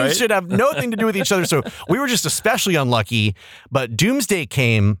 Those things should have nothing to do with each other. So we were just especially unlucky. But Doomsday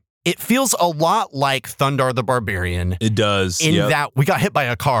came. It feels a lot like Thundar the Barbarian. It does. In that we got hit by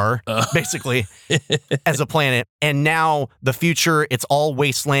a car, basically, as a planet. And now the future, it's all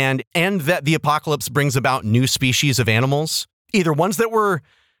wasteland. And that the apocalypse brings about new species of animals. Either ones that were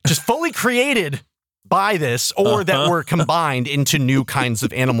just fully created by this or that were combined into new kinds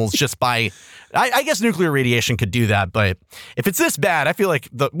of animals just by, I guess nuclear radiation could do that. But if it's this bad, I feel like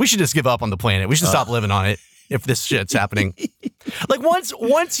we should just give up on the planet. We should stop living on it if this shit's happening. Like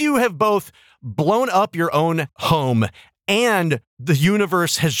once you have both blown up your own home and the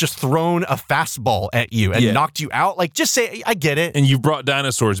universe has just thrown a fastball at you and knocked you out. Like, just say, I get it. And you've brought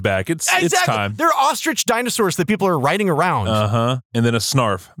dinosaurs back. It's time. They're ostrich dinosaurs that people are riding around. And then a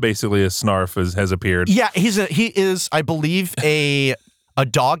snarf. Basically, a snarf has appeared. Yeah, he is, I believe, a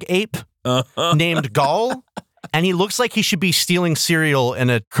dog ape named Gaul. And he looks like he should be stealing cereal in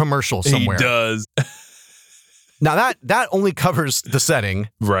a commercial somewhere. He does. Now, that only covers the setting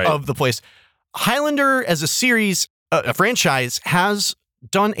of the place. Highlander as a series, a franchise, has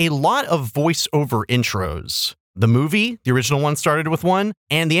done a lot of voiceover intros. The movie, the original one, started with one,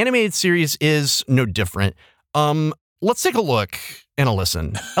 and the animated series is no different. Let's take a look and a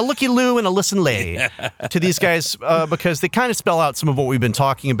listen. A looky-loo and a listen-lay to these guys because they kind of spell out some of what we've been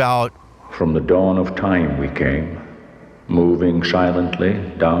talking about. From the dawn of time we came, moving silently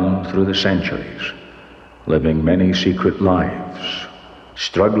down through the centuries, living many secret lives,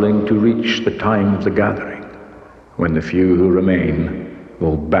 struggling to reach the time of the gathering, when the few who remain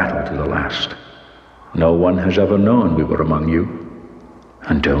will battle to the last. No one has ever known we were among you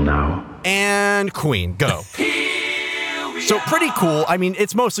until now. And Queen, go. So pretty cool. I mean,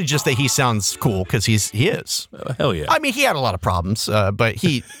 it's mostly just that he sounds cool because he is. Hell yeah. I mean, he had a lot of problems, but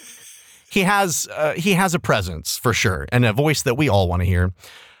he has a presence for sure and a voice that we all want to hear.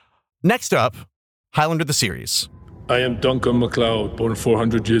 Next up, Highlander the series. I am Duncan MacLeod, born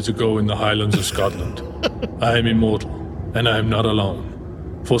 400 years ago in the Highlands of Scotland. I am immortal, and I am not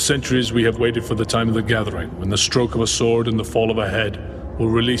alone. For centuries we have waited for the time of the gathering, when the stroke of a sword and the fall of a head will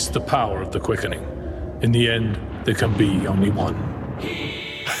release the power of the quickening. In the end, there can be only one.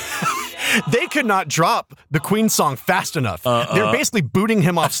 They could not drop the Queen song fast enough. They're basically booting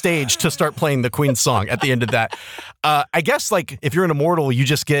him off stage to start playing the Queen song at the end of that. I guess, like, if you're an immortal, you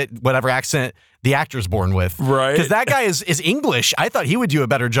just get whatever accent the actor's born with. Right. Because that guy is English. I thought he would do a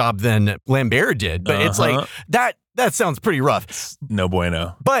better job than Lambert did. But it's like, that sounds pretty rough. No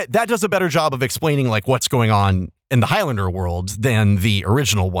bueno. But that does a better job of explaining, like, what's going on in the Highlander world than the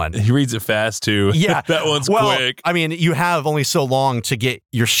original one. He reads it fast, too. Yeah. That one's quick. I mean, you have only so long to get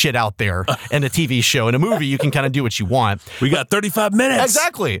your shit out there in a TV show. In a movie, you can kind of do what you want. We got 35 minutes.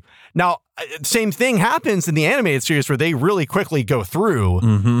 Exactly. Now, same thing happens in the animated series where they really quickly go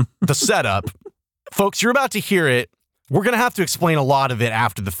through the setup. Folks, you're about to hear it. We're going to have to explain a lot of it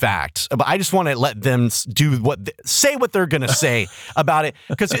after the fact, but I just want to let them say what they're going to say about it,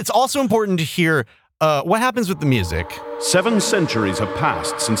 because it's also important to hear what happens with the music. 7 centuries have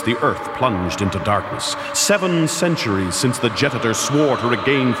passed since the Earth plunged into darkness. 7 centuries since the Jetitor swore to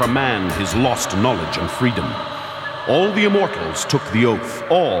regain for man his lost knowledge and freedom. All the immortals took the oath,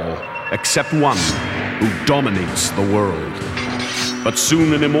 all except one who dominates the world. But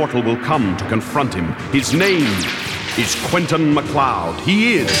soon an immortal will come to confront him. His name is Quentin MacLeod.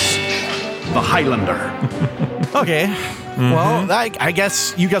 He is the Highlander. Okay. Well, I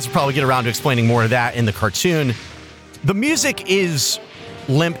guess you guys will probably get around to explaining more of that in the cartoon. The music is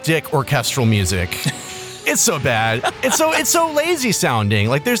limp dick orchestral music. It's so bad. It's so lazy sounding.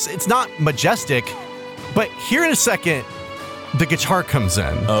 Like it's not majestic. But here in a second, the guitar comes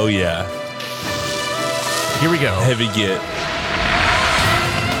in. Oh yeah. Here we go. Heavy Git.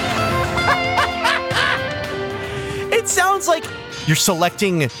 It sounds like you're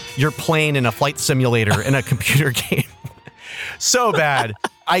selecting your plane in a flight simulator in a computer game. So bad.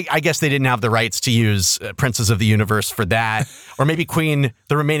 I guess they didn't have the rights to use Princes of the Universe for that. Or maybe Queen,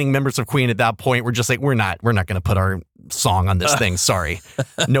 the remaining members of Queen at that point were just like, we're not going to put our song on this thing. Sorry.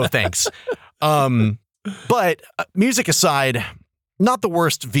 No thanks. But music aside, not the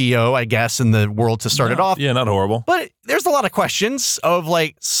worst VO, I guess, in the world to start it off. Yeah, not horrible. But there's a lot of questions of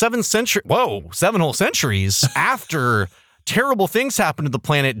like 7 whole centuries after terrible things happen to the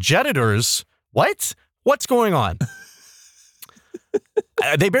planet Jetitors. What's going on?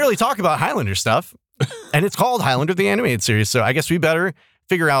 They barely talk about Highlander stuff, and it's called Highlander, the animated series. So I guess we better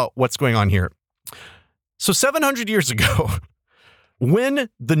figure out what's going on here. So 700 years ago, when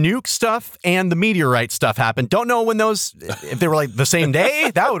the nuke stuff and the meteorite stuff happened, don't know when those, if they were like the same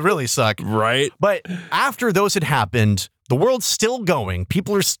day, that would really suck. Right. But after those had happened, the world's still going.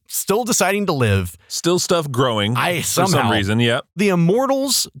 People are still deciding to live. Still stuff growing for some reason, yeah. The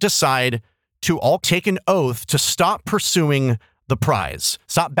immortals decide to all take an oath to stop pursuing the prize,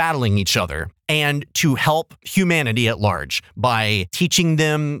 stop battling each other, and to help humanity at large by teaching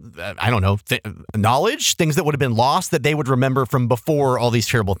them, knowledge, things that would have been lost that they would remember from before all these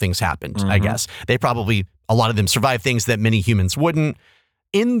terrible things happened, I guess. A lot of them survived things that many humans wouldn't.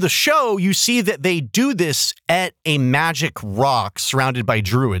 In the show, you see that they do this at a magic rock surrounded by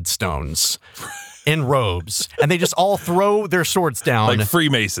druid stones. In robes, and they just all throw their swords down like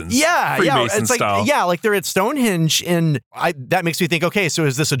Freemasons. Freemason style. Like they're at Stonehenge. And that makes me think, okay, so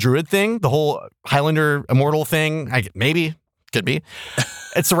is this a druid thing? The whole Highlander immortal thing? Maybe, could be.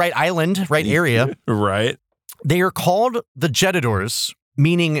 It's the right island, right area. Right. They are called the Jetitors,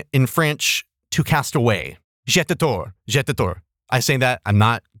 meaning in French to cast away. Jetitor. I say that. I'm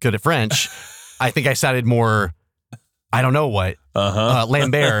not good at French. I think I sounded more, I don't know what.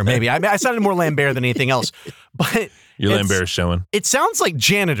 Lambert, maybe. I sounded more Lambert than anything else. But your Lambert showing. It sounds like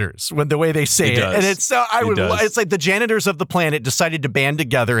janitors with the way they say it. And it's it's like the janitors of the planet decided to band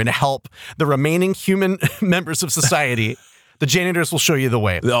together and help the remaining human members of society. The janitors will show you the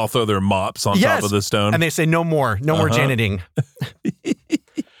way. They all throw their mops on top of the stone. And they say, no more janiting.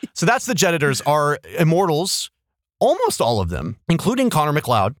 So that's the Jetitors. Our immortals, almost all of them, including Connor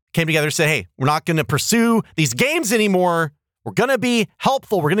MacLeod, came together and said, hey, we're not going to pursue these games anymore. We're going to be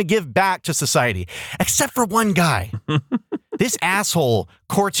helpful. We're going to give back to society. Except for one guy. This asshole,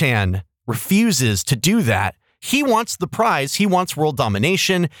 Cortan, refuses to do that. He wants the prize. He wants world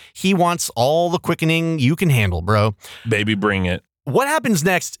domination. He wants all the quickening you can handle, bro. Baby, bring it. What happens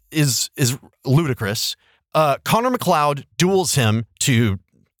next is ludicrous. Connor MacLeod duels him to,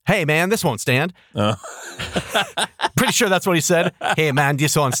 hey, man, this won't stand. Pretty sure that's what he said. Hey, man,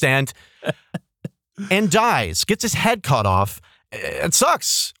 this won't stand. And dies, gets his head cut off. It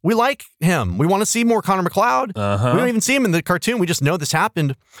sucks. We like him. We want to see more Connor MacLeod. We don't even see him in the cartoon. We just know this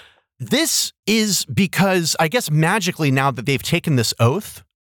happened. This is because, I guess magically now that they've taken this oath,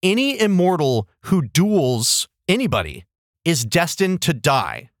 any immortal who duels anybody is destined to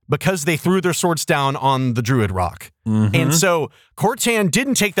die because they threw their swords down on the Druid Rock. And so Cortan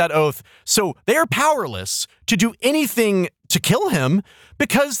didn't take that oath, so they're powerless to do anything to kill him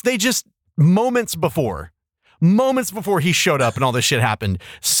because they just moments before he showed up and all this shit happened,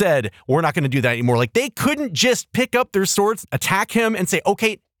 said, we're not going to do that anymore. Like, they couldn't just pick up their swords, attack him, and say,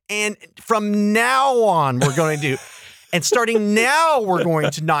 okay, and from now on, we're going to do, and starting now, we're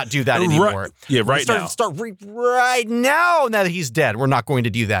going to not do that anymore. Right. Yeah, right now. Right now that he's dead, we're not going to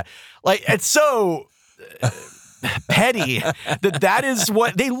do that. Like, it's so petty that is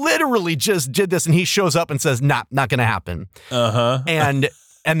what, they literally just did this, and he shows up and says, not going to happen.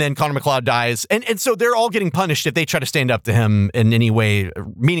 And then Connor McLeod dies. And so they're all getting punished if they try to stand up to him in any way,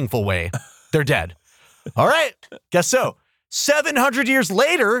 meaningful way. They're dead. All right. Guess so. 700 years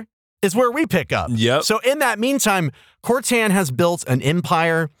later is where we pick up. Yep. So in that meantime, Cortan has built an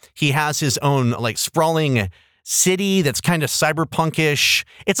empire. He has his own like sprawling city that's kind of cyberpunkish.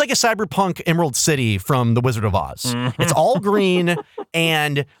 It's like a cyberpunk Emerald City from The Wizard of Oz. It's all green,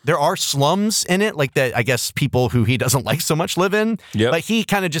 and there are slums in it, like that I guess people who he doesn't like so much live in. Yep. But he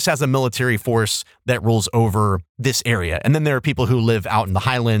kind of just has a military force that rules over this area. And then there are people who live out in the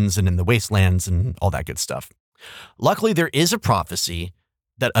highlands and in the wastelands and all that good stuff. Luckily, there is a prophecy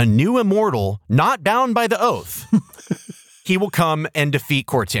that a new immortal, not bound by the oath, he will come and defeat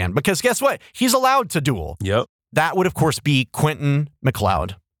Cortan. Because guess what? He's allowed to duel. Yep. That would, of course, be Quentin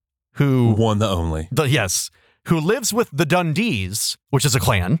McLeod, who... One the only. Who lives with the Dundees, which is a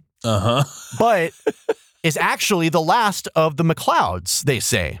clan. But is actually the last of the McLeods, they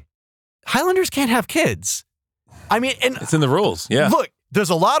say. Highlanders can't have kids. I mean... and it's in the rules, yeah. Look, there's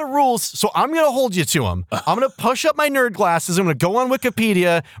a lot of rules, so I'm going to hold you to them. I'm going to push up my nerd glasses. I'm going to go on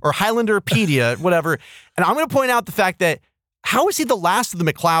Wikipedia or Highlanderpedia, whatever, and I'm going to point out the fact that how is he the last of the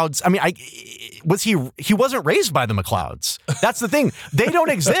McLeods? I mean, he wasn't raised by the McLeods. That's the thing. They don't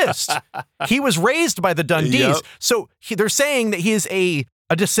exist. He was raised by the Dundees. Yep. So they're saying that he is a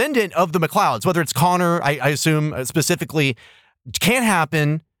descendant of the McLeods, whether it's Connor, I assume specifically. Can't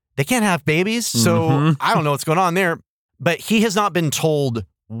happen. They can't have babies. So I don't know what's going on there. But he has not been told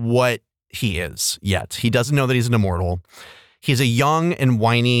what he is yet. He doesn't know that he's an immortal. He's a young and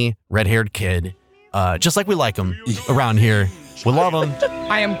whiny red-haired kid, just like we like him around here. We love him.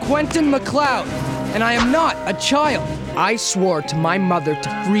 I am Quentin McLeod, and I am not a child. I swore to my mother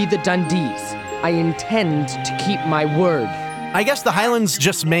to free the Dundees. I intend to keep my word. I guess the Highlands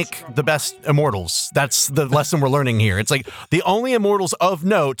just make the best immortals. That's the lesson we're learning here. It's like the only immortals of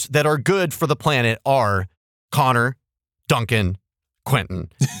note that are good for the planet are Connor, Duncan, Quentin.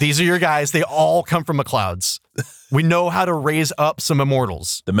 These are your guys. They all come from McLeods. We know how to raise up some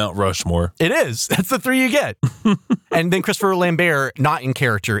immortals. The Mount Rushmore. It is. That's the three you get. And then Christopher Lambert, not in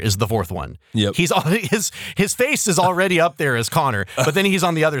character, is the fourth one. Yep. His face is already up there as Connor, but then he's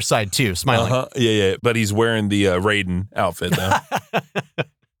on the other side too, smiling. Yeah. But he's wearing the Raiden outfit though.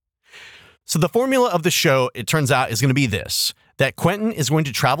 So the formula of the show, it turns out, is going to be this. That Quentin is going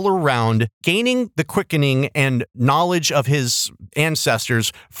to travel around gaining the quickening and knowledge of his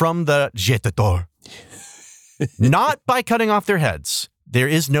ancestors from the Jetator. Not by cutting off their heads. There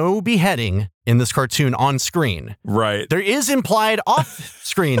is no beheading in this cartoon on screen. Right. There is implied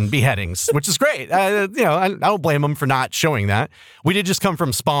off-screen beheadings, which is great. I don't blame them for not showing that. We did just come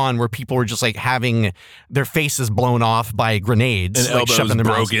from Spawn, where people were just like having their faces blown off by grenades, and like elbows their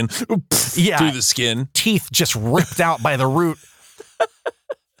broken. Yeah, through the skin, teeth just ripped out by the root.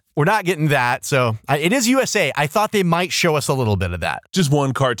 We're not getting that. So it is USA. I thought they might show us a little bit of that. Just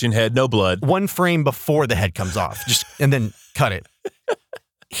one cartoon head, no blood. One frame before the head comes off, and then cut it.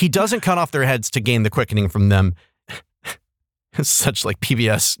 He doesn't cut off their heads to gain the quickening from them. It's such like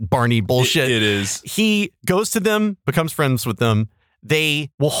PBS Barney bullshit. It is. He goes to them, becomes friends with them. They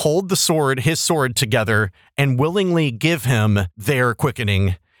will hold his sword together and willingly give him their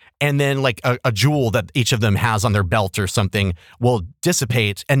quickening. And then like a jewel that each of them has on their belt or something will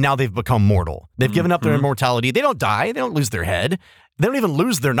dissipate. And now they've become mortal. They've given up their immortality. They don't die. They don't lose their head. They don't even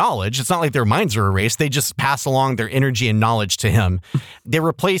lose their knowledge. It's not like their minds are erased. They just pass along their energy and knowledge to him. They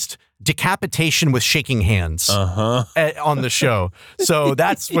replaced decapitation with shaking hands on the show. So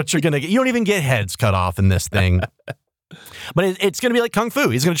that's what you're going to get. You don't even get heads cut off in this thing. But it's going to be like Kung Fu.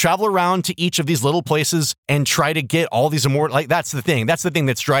 He's going to travel around to each of these little places and try to get all these immortals. Like, that's the thing. That's the thing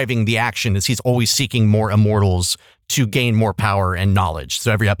that's driving the action, is he's always seeking more immortals to gain more power and knowledge.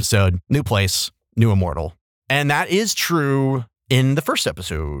 So every episode, new place, new immortal. And that is true in the first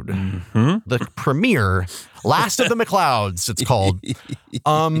episode. The premiere, Last of the McLeods, it's called.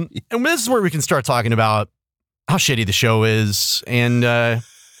 And this is where we can start talking about how shitty the show is and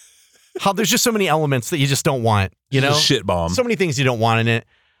how there's just so many elements that you just don't want, you know? Shit bomb. So many things you don't want in it.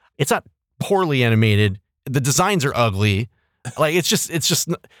 It's not poorly animated. The designs are ugly. Like it's just.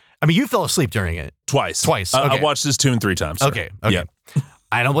 I mean, you fell asleep during it Twice. Okay. I watched this 2 and 3 times. Sir. Okay. Yeah.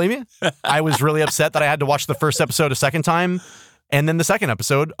 I don't blame you. I was really upset that I had to watch the first episode a second time, and then the second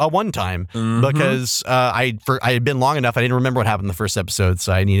episode a one time because I had been long enough. I didn't remember what happened in the first episode,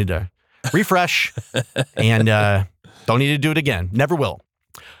 so I needed to refresh, and don't need to do it again. Never will.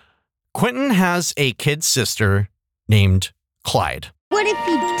 Quentin has a kid sister named Clyde. What if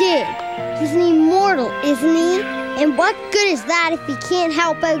he did? He's an immortal, isn't he? And what good is that if he can't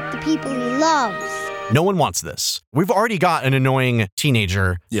help out the people he loves? No one wants this. We've already got an annoying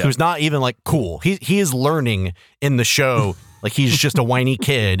teenager who's not even like cool. He is learning in the show like he's just a whiny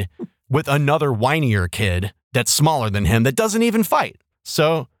kid with another whinier kid that's smaller than him that doesn't even fight.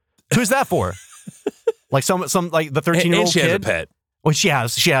 So who's that for? Like some like the 13-year-old and she kid. has a pet. Well, she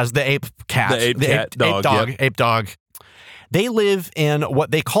has the ape cat, ape dog. They live in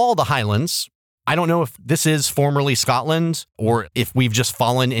what they call the Highlands. I don't know if this is formerly Scotland or if we've just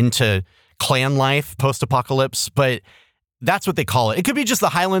fallen into clan life post-apocalypse, but that's what they call it. It could be just the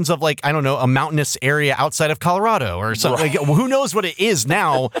Highlands of like, I don't know, a mountainous area outside of Colorado or something. Right. Like, who knows what it is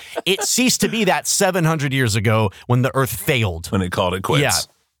now? It ceased to be that 700 years ago when the Earth failed. When it called it quits. Yeah.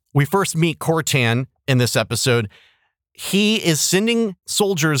 We first meet Cortan in this episode. He is sending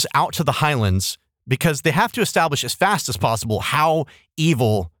soldiers out to the Highlands because they have to establish as fast as possible how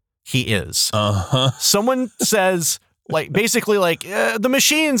evil he is. Someone says, like, basically, like, the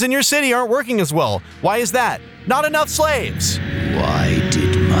machines in your city aren't working as well. Why is that? Not enough slaves. Why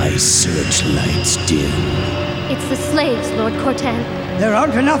did my searchlights dim? It's the slaves, Lord Cortan. There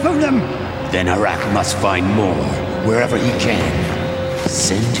aren't enough of them. Then Arak must find more, wherever he can.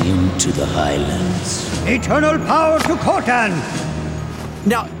 Send him to the Highlands. Eternal power to Cortan!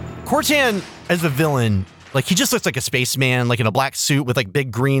 Now, Cortan, as a villain, like, he just looks like a spaceman, like in a black suit with like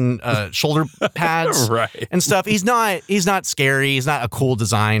big green shoulder pads and stuff. He's not scary. He's not a cool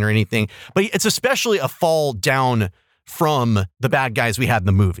design or anything, but it's especially a fall down from the bad guys we had in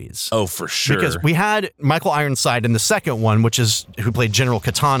the movies. Oh, for sure. Because we had Michael Ironside in the second one, who played General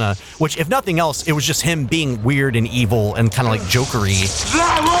Katana, which, if nothing else, it was just him being weird and evil and kind of like jokery.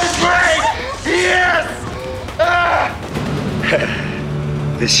 That was great! Yes!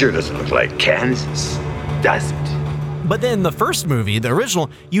 This sure doesn't look like Kansas, does it? But then the first movie, the original,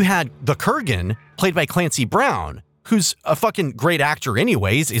 you had the Kurgan, played by Clancy Brown, who's a fucking great actor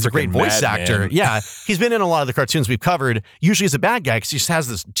anyways. He's a great voice actor. Yeah, he's been in a lot of the cartoons we've covered, usually as a bad guy because he just has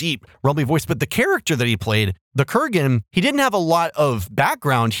this deep, rumbly voice. But the character that he played, the Kurgan, he didn't have a lot of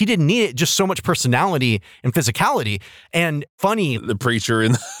background. He didn't need it, just so much personality and physicality. And funny. The preacher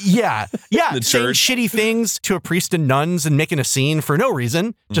in yeah, the saying church. shitty things to a priest and nuns and making a scene for no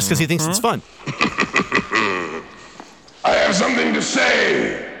reason, just because he thinks it's fun. I have something to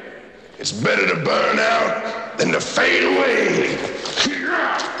say. It's better to burn out than to fade away.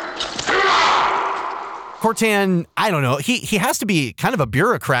 Cortan, I don't know. He has to be kind of a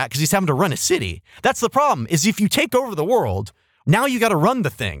bureaucrat because he's having to run a city. That's the problem, is if you take over the world, now you got to run the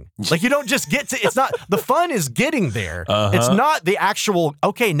thing. Like, you don't just get to, it's not, the fun is getting there. It's not the actual,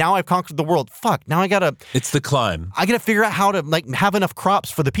 okay, now I've conquered the world. Fuck, now I got to. It's the climb. I got to figure out how to, like, have enough crops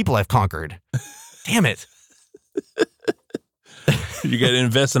for the people I've conquered. Damn it. You got to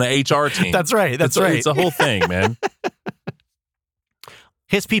invest in an HR team. That's right. That's right. It's a whole thing, man.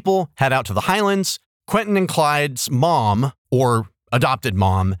 His people head out to the Highlands. Quentin and Clyde's mom, or adopted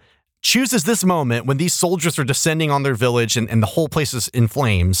mom, chooses this moment when these soldiers are descending on their village and the whole place is in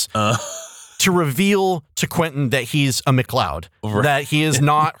flames to reveal to Quentin that he's a McLeod, that he is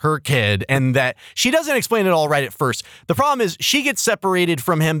not her kid, and that she doesn't explain it all right at first. The problem is she gets separated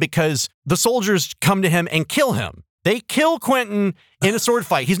from him because the soldiers come to him and kill him. They kill Quentin in a sword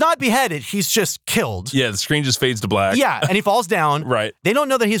fight. He's not beheaded. He's just killed. Yeah, the screen just fades to black. Yeah, and he falls down. Right. They don't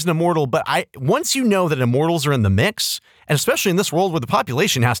know that he's an immortal, but once you know that immortals are in the mix, and especially in this world where the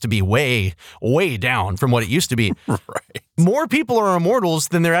population has to be way, way down from what it used to be. Right. More people are immortals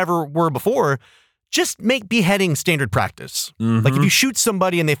than there ever were before. Just make beheading standard practice. Like, if you shoot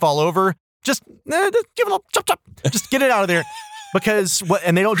somebody and they fall over, just give it a little chop chop. Just get it out of there. Because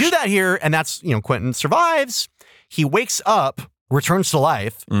and they don't do that here, and that's, Quentin survives. He wakes up, returns to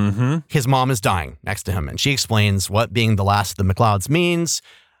life. His mom is dying next to him, and she explains what being the last of the McLeods means.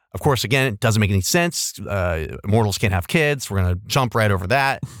 Of course, again, it doesn't make any sense. Immortals can't have kids. We're going to jump right over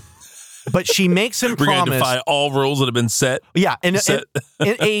that. But she makes him We're promise. going to defy all rules that have been set. Yeah, in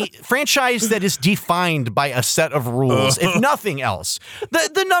a franchise that is defined by a set of rules, if nothing else.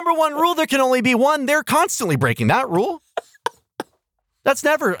 The number one rule, there can only be one. They're constantly breaking that rule. That's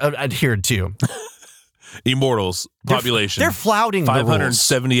never adhered to. Immortals population. They're flouting the rules.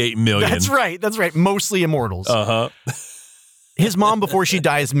 578 million. That's right. Mostly immortals. His mom, before she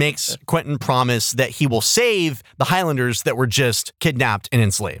dies, makes Quentin promise that he will save the Highlanders that were just kidnapped and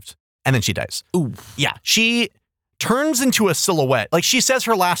enslaved. And then she dies. Ooh. Yeah. She turns into a silhouette. Like, she says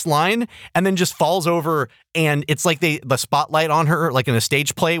her last line and then just falls over, and it's like the spotlight on her, like in a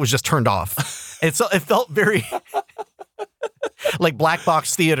stage play, was just turned off. It felt very like black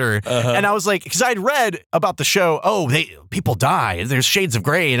box theater. And I was like, because I'd read about the show, people die. There's shades of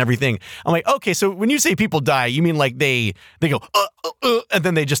gray and everything. I'm like, okay, so when you say people die, you mean like they go, and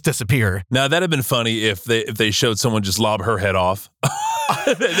then they just disappear. Now, that'd have been funny if they showed someone just lob her head off.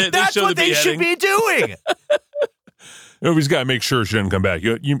 That's what they should be doing. We just got to make sure she doesn't come back.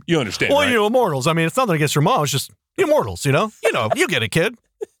 You understand, Well, right? immortals. I mean, it's nothing against your mom. It's just immortals, you know? You get it, kid.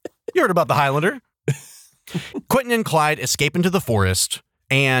 You heard about the Highlander. Quentin and Clyde escape into the forest,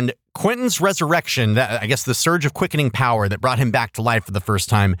 and Quentin's resurrection, I guess the surge of quickening power that brought him back to life for the first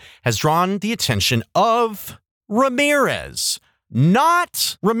time, has drawn the attention of Ramirez.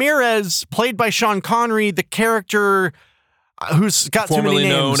 Not Ramirez, played by Sean Connery, the character who's got Formerly too many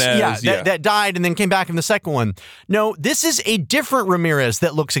names. known as, that died and then came back in the second one. No, this is a different Ramirez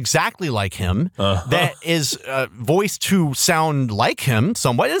that looks exactly like him, that is voiced to sound like him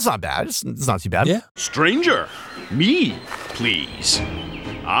somewhat. It's not bad. It's not too bad. Yeah. Stranger, me, please.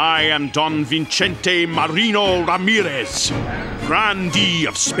 I am Don Vicente Marino Ramirez, Grandee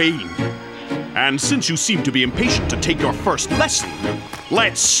of Spain. And since you seem to be impatient to take your first lesson,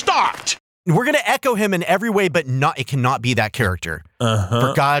 let's start! We're going to echo him in every way, but it cannot be that character.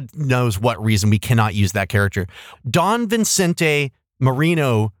 For God knows what reason, we cannot use that character. Don Vicente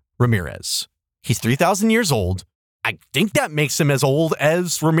Marino Ramirez. He's 3,000 years old. I think that makes him as old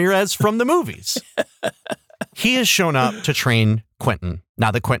as Ramirez from the movies. He has shown up to train Quentin. Now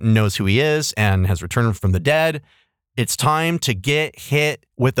that Quentin knows who he is and has returned from the dead, it's time to get hit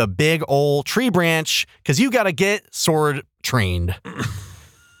with a big old tree branch, because you got to get sword trained.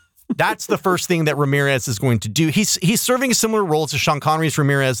 That's the first thing that Ramirez is going to do. He's serving a similar role to Sean Connery's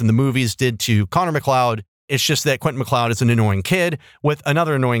Ramirez in the movies did to Connor McLeod. It's just that Quentin McLeod is an annoying kid with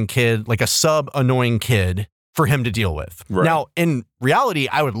another annoying kid, like a sub-annoying kid for him to deal with. Right. Now, in reality,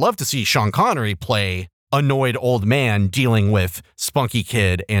 I would love to see Sean Connery play annoyed old man dealing with spunky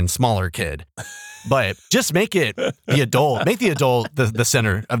kid and smaller kid. But just make it the adult. Make the adult the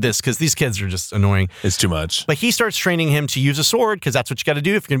center of this, because these kids are just annoying. It's too much. But he starts training him to use a sword, because that's what you got to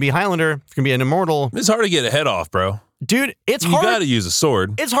do if you're going to be a Highlander, if you're going to be an immortal. It's hard to get a head off, bro. Dude, it's hard. You got to use a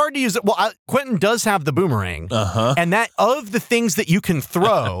sword. It's hard to use it. Well, Quentin does have the boomerang. And that, of the things that you can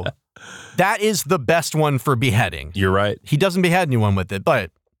throw, that is the best one for beheading. You're right. He doesn't behead anyone with it, but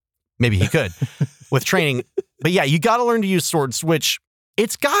maybe he could with training. But yeah, you got to learn to use swords, which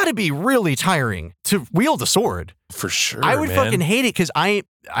it's got to be really tiring to wield a sword. For sure, I would fucking hate it, because I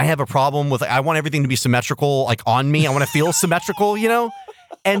have a problem with, I want everything to be symmetrical, like on me. I want to feel symmetrical, you know?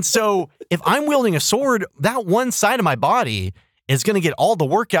 And so if I'm wielding a sword, that one side of my body is going to get all the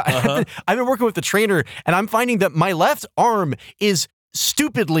workout. I've been working with the trainer, and I'm finding that my left arm is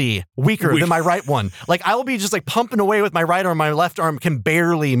stupidly weaker than my right one. Like, I will be just like pumping away with my right arm. My left arm can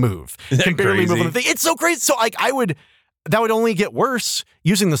barely move. Can barely move on the thing. It's so crazy. So like that would only get worse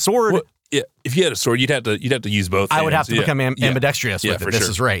using the sword. Well, yeah, if you had a sword, you'd have to use both hands. I would have to become ambidextrous with it. This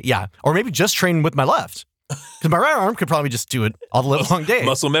is right. Yeah. Or maybe just train with my left. Because my right arm could probably just do it all the long day.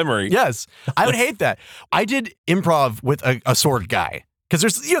 Muscle memory. Yes. I would hate that. I did improv with a sword guy.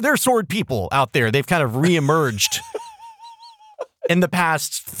 Because there are sword people out there. They've kind of reemerged in the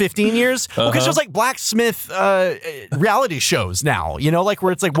past 15 years. Because there's like blacksmith reality shows now, like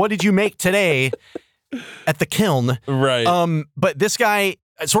where it's like, what did you make today at the kiln? Right. But this guy,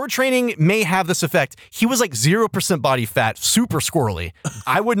 sword training may have this effect. He was like 0% body fat, super squirrely.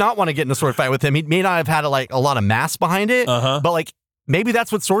 I would not want to get in a sword fight with him. He may not have had a lot of mass behind it, but like maybe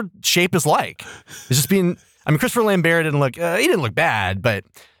that's what sword shape is like. It's just being, Christopher Lambert didn't look, he didn't look bad, but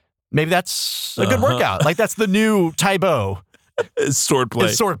maybe that's a good workout. Like that's the new Taibo. Sword play.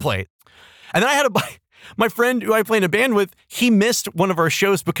 It's sword play. And then I had my friend who I play in a band with, he missed one of our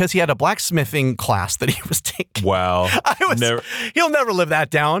shows because he had a blacksmithing class that he was taking. Wow. He'll never live that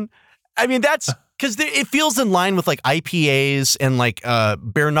down. That's because it feels in line with like IPAs and like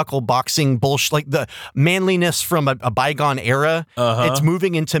bare knuckle boxing bullshit, like the manliness from a bygone era. It's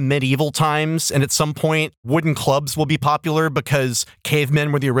moving into medieval times. And at some point, wooden clubs will be popular because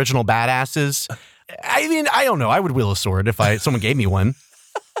cavemen were the original badasses. I don't know. I would wield a sword if someone gave me one.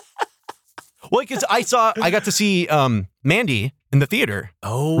 Well, because I got to see Mandy in the theater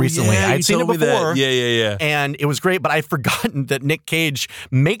recently. Yeah, I'd seen it before. That. Yeah. And it was great, but I'd forgotten that Nick Cage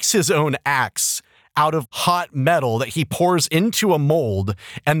makes his own axe out of hot metal that he pours into a mold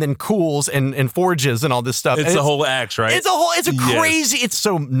and then cools and forges and all this stuff. It's a whole axe, right? It's a crazy, it's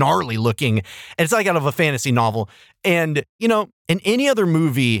so gnarly looking. And it's like out of a fantasy novel. And, you know, in any other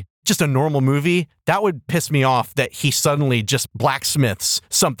movie, just a normal movie, that would piss me off that he suddenly just blacksmiths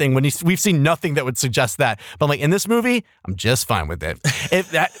something when we've seen nothing that would suggest that. But like in this movie, I'm just fine with it.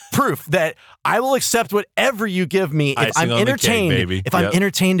 If that proof that I will accept whatever you give me if I'm entertained, I'm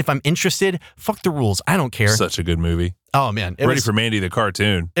entertained, if I'm interested, fuck the rules. I don't care. Such a good movie. Oh man. Ready for Mandy the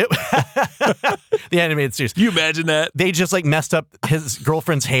cartoon. The animated series. You imagine that? They just like messed up his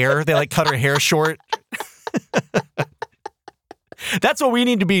girlfriend's hair. They like cut her hair short. That's what we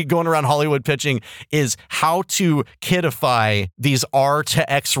need to be going around Hollywood pitching is how to kidify these R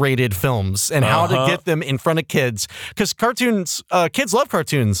to X rated films and how to get them in front of kids. Because cartoons, kids love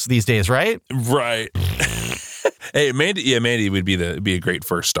cartoons these days, right? Right. Hey, Mandy would be a great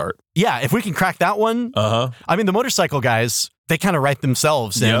first start. Yeah, if we can crack that one. I mean, the motorcycle guys, they kind of write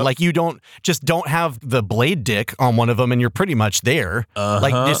themselves in. Like you don't have the blade dick on one of them and you're pretty much there.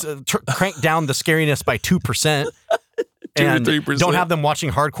 Like just crank down the scariness by 2%. And 2 to 3%. Don't have them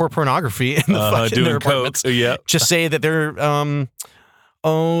watching hardcore pornography in the fucking their apartments. Just say that they're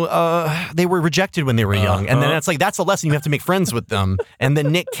they were rejected when they were young, and then it's like that's a lesson you have to make friends with them. And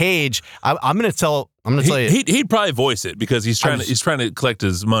then Nick Cage, I'm gonna tell you, he'd probably voice it because he's trying to collect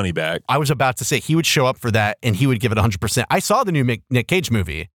his money back. I was about to say he would show up for that and he would give it 100%. I saw the new Nick Cage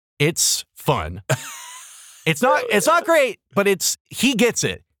movie. It's fun. It's not great, but he gets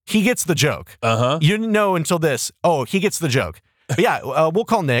it. He gets the joke. You didn't know until this. Oh, he gets the joke. But yeah, we'll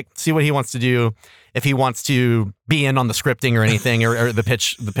call Nick, see what he wants to do, if he wants to be in on the scripting or anything, or the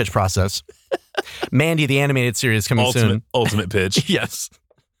pitch process. Mandy, the animated series coming soon. Ultimate pitch. Yes.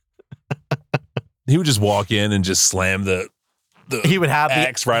 He would just walk in and just slam the he would have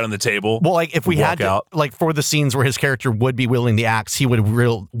axe right on the table. Well, like if we had to, like for the scenes where his character would be wielding the axe, he would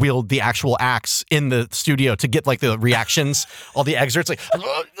wield the actual axe in the studio to get like the reactions, all the excerpts, like,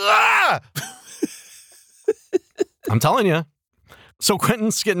 ah! I'm telling you. So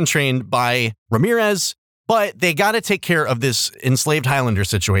Quentin's getting trained by Ramirez, but they got to take care of this enslaved Highlander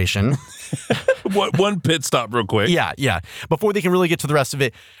situation. One pit stop real quick. Yeah. Before they can really get to the rest of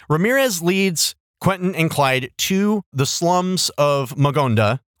it, Ramirez leads Quentin and Clyde to the slums of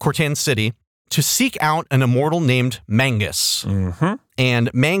Magonda, Cortan City, to seek out an immortal named Mangus.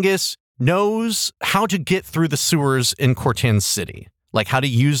 And Mangus knows how to get through the sewers in Cortan City, like how to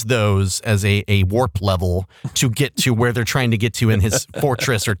use those as a warp level to get to where they're trying to get to in his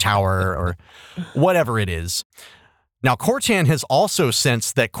fortress or tower or whatever it is. Now, Cortan has also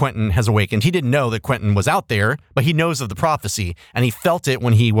sensed that Quentin has awakened. He didn't know that Quentin was out there, but he knows of the prophecy, and he felt it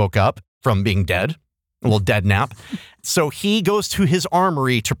when he woke up from being dead, a little dead nap. So he goes to his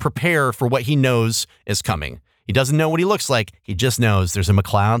armory to prepare for what he knows is coming. He doesn't know what he looks like. He just knows there's a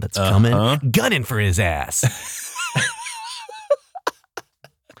McLeod that's coming, gunning for his ass.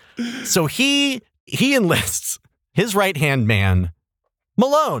 So he enlists his right-hand man,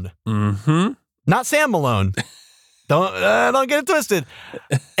 Malone. Not Sam Malone. Don't get it twisted.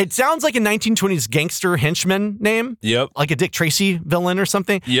 It sounds like a 1920s gangster henchman name. Yep. Like a Dick Tracy villain or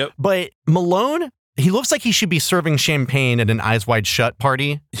something. Yep. But Malone, he looks like he should be serving champagne at an Eyes Wide Shut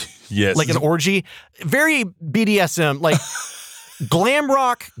party. Yes. Like an orgy. Very BDSM, like glam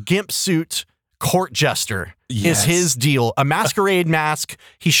rock, gimp suit, court jester is his deal. A masquerade mask.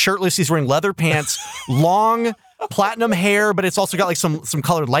 He's shirtless. He's wearing leather pants, long platinum hair, but it's also got like some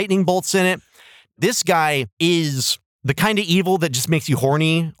colored lightning bolts in it. This guy is the kind of evil that just makes you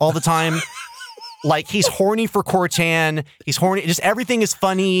horny all the time. Like he's horny for Cortan. He's horny. Just everything is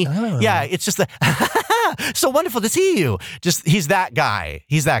funny. Oh. Yeah, it's just so wonderful to see you. Just he's that guy.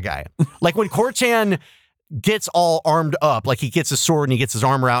 Like when Cortan gets all armed up, like he gets his sword and he gets his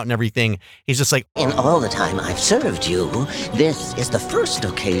armor out and everything, he's just like, in all the time I've served you, this is the first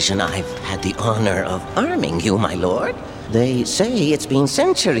occasion I've had the honor of arming you, my lord. They say it's been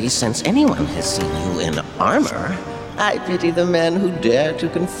centuries since anyone has seen you in armor. I pity the men who dare to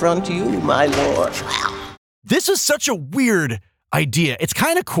confront you, my lord. This is such a weird idea. It's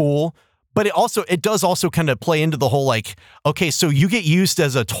kind of cool, but it does also kind of play into the whole like, okay, so you get used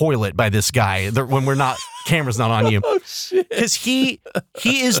as a toilet by this guy when camera's not on you. Oh shit! Because he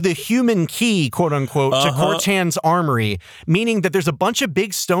is the human key, quote unquote, to Cortan's armory, meaning that there's a bunch of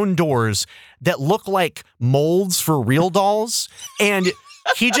big stone doors that look like molds for real dolls, and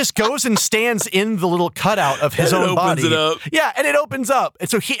he just goes and stands in the little cutout of his own body. It up. Yeah, and it opens up. And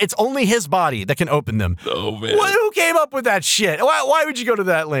so it's only his body that can open them. Oh, man. Who came up with that shit? Why would you go to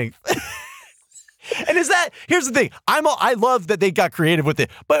that length? And here's the thing. I love that they got creative with it,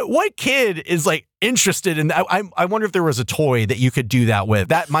 but what kid is like interested in that? I wonder if there was a toy that you could do that with.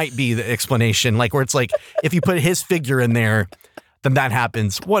 That might be the explanation. Like where it's like, if you put his figure in there, then that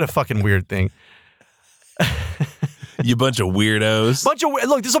happens. What a fucking weird thing. You bunch of weirdos.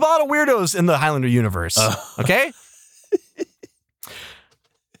 Look, there's a lot of weirdos in the Highlander universe. Okay?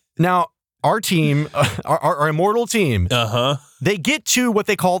 Now, our team, our immortal team, they get to what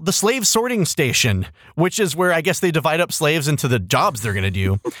they call the slave sorting station, which is where I guess they divide up slaves into the jobs they're going to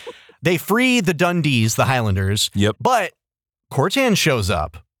do. They free the Dundees, the Highlanders. Yep. But Cortan shows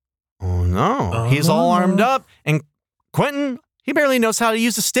up. Oh, no. He's all armed up. And Quentin, he barely knows how to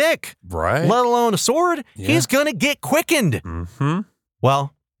use a stick. Right. Let alone a sword. Yeah. He's going to get quickened. Mm-hmm.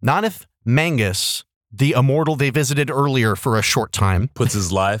 Well, not if Mangus, the immortal they visited earlier for a short time, puts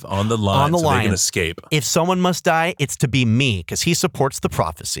his life on the line so they can escape. If someone must die, it's to be me, because he supports the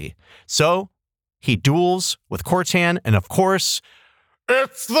prophecy. So he duels with Cortan, and of course,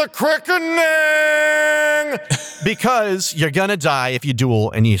 it's the quickening! Because you're gonna die if you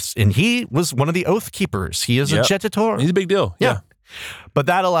duel, and he was one of the Oath Keepers. He is a Jetator. He's a big deal. Yeah. But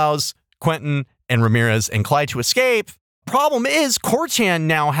that allows Quentin and Ramirez and Clyde to escape. Problem is, Cortan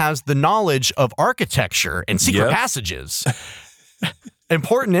now has the knowledge of architecture and secret passages.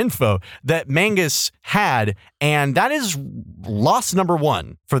 Important info that Mangus had, and that is loss number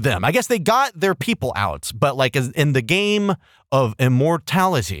one for them. I guess they got their people out, but like in the game of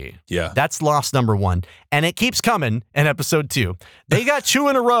immortality, that's loss number one. And it keeps coming in episode 2. They got 2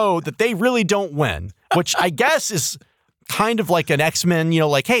 in a row that they really don't win, which I guess is kind of like an X-Men,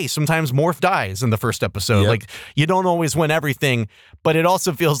 like, hey, sometimes Morph dies in the first episode. Like, you don't always win everything, but it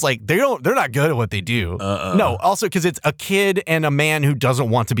also feels like they're not good at what they do. No, also because it's a kid and a man who doesn't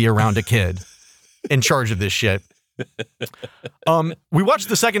want to be around a kid in charge of this shit. We watched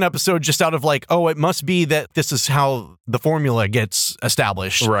the second episode just out of like, oh, it must be that this is how the formula gets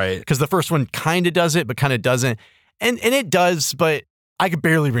established. Right. Because the first one kind of does it, but kind of doesn't. And it does, but I could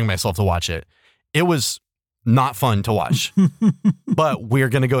barely bring myself to watch it. It was not fun to watch, but we're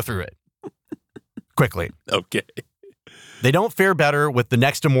going to go through it quickly. Okay. They don't fare better with the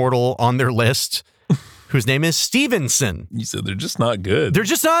next immortal on their list, whose name is Stevenson. You said they're just not good. They're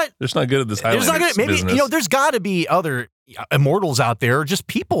just not good at this Highlanders business. Maybe, there's got to be other immortals out there, or just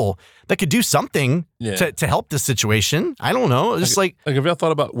people that could do something to help this situation. I don't know. Just like have y'all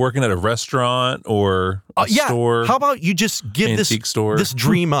thought about working at a restaurant or a store? How about you just give this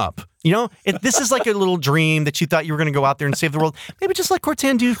dream up? This is like a little dream that you thought you were going to go out there and save the world. Maybe just let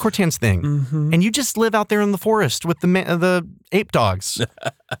Cortan do Cortan's thing, and you just live out there in the forest with the ape dogs.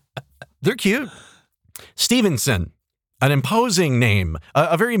 They're cute. Stevenson, an imposing name,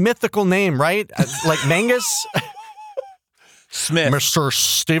 a very mythical name, right? Like Mangus Smith, Mr.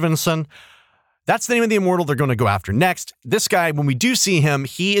 Stevenson. That's the name of the immortal they're going to go after next. This guy, when we do see him,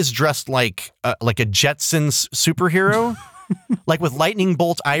 he is dressed like a Jetsons superhero. Like with lightning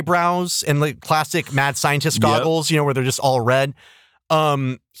bolt eyebrows and like classic mad scientist goggles, where they're just all red.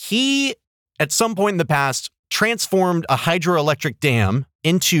 He, at some point in the past, transformed a hydroelectric dam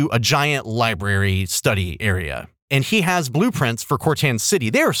into a giant library study area. And he has blueprints for Cortan's city.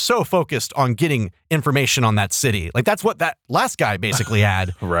 They are so focused on getting information on that city. Like that's what that last guy basically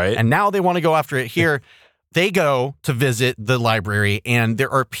had. Right. And now they want to go after it here. They go to visit the library, and there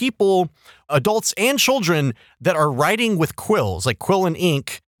are people, adults and children, that are writing with quills, like quill and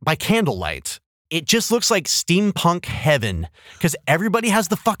ink, by candlelight. It just looks like steampunk heaven, because everybody has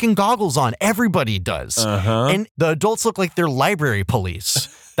the fucking goggles on. Everybody does. And the adults look like they're library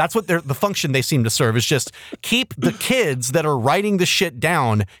police. That's what the function they seem to serve, is just keep the kids that are writing the shit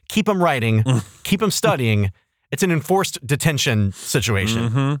down, keep them writing, keep them studying. It's an enforced detention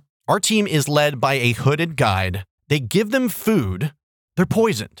situation. Our team is led by a hooded guide. They give them food. They're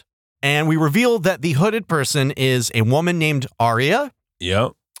poisoned. And we reveal that the hooded person is a woman named Arya.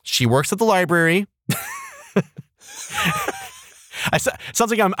 Yep. She works at the library.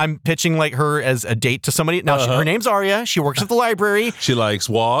 Sounds like I'm pitching like her as a date to somebody. Now, her name's Arya. She works at the library. She likes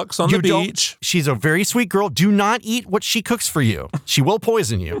walks on the beach. She's a very sweet girl. Do not eat what she cooks for you. She will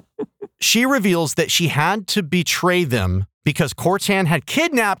poison you. She reveals that she had to betray them because Cortan had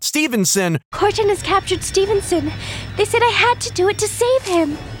kidnapped Stevenson. Cortan has captured Stevenson. They said I had to do it to save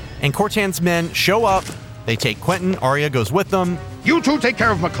him. And Cortan's men show up. They take Quentin. Arya goes with them. You two take care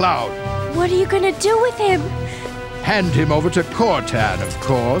of McLeod. What are you gonna do with him? Hand him over to Cortan, of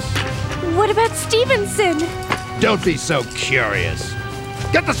course. What about Stevenson? Don't be so curious.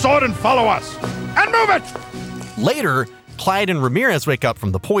 Get the sword and follow us. And move it! Later, Clyde and Ramirez wake up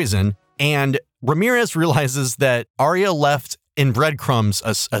from the poison, and Ramirez realizes that Arya left in breadcrumbs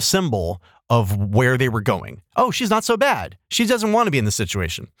a symbol of where they were going. Oh, she's not so bad. She doesn't want to be in this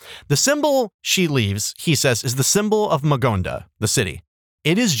situation. The symbol she leaves, he says, is the symbol of Magonda, the city.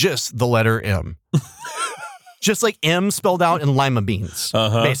 It is just the letter M. Just like M spelled out in lima beans,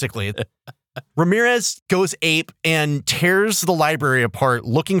 basically. Ramirez goes ape and tears the library apart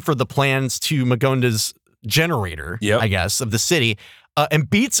looking for the plans to Magonda's generator, I guess, of the city, and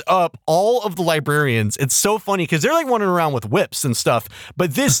beats up all of the librarians. It's so funny because they're like running around with whips and stuff,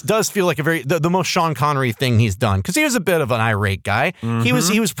 but this does feel like the most Sean Connery thing he's done because he was a bit of an irate guy. He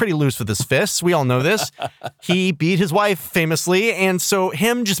was pretty loose with his fists. We all know this. He beat his wife famously, and so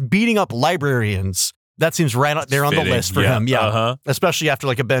him just beating up librarians, that seems right up there on the list for him. Yeah. Especially after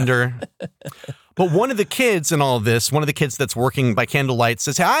like a bender. But one of the kids in all of this, one of the kids that's working by candlelight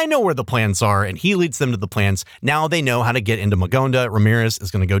says, hey, I know where the plans are. And he leads them to the plans. Now they know how to get into Magonda. Ramirez is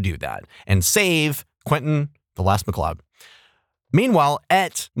going to go do that and save Quentin, the last MacLeod. Meanwhile,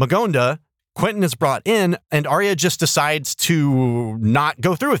 at Magonda, Quentin is brought in and Arya just decides to not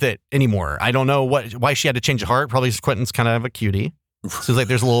go through with it anymore. I don't know why she had to change of heart. Probably because Quentin's kind of a cutie. So like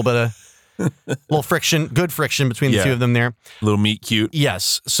there's a little bit of friction, good friction between the two of them there. Little meet cute.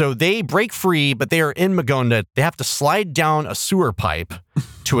 Yes. So they break free, but they are in Magonda. They have to slide down a sewer pipe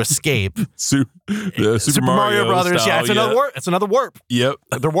to escape. Super Mario Brothers. Style, yeah, it's another warp. It's another warp. Yep.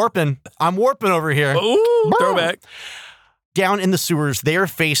 They're warping. I'm warping over here. Ooh, throwback. Down in the sewers, they are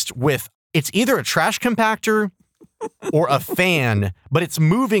faced with, it's either a trash compactor or a fan, but it's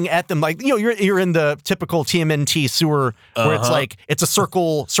moving at them like, you're in the typical TMNT sewer where it's like, it's a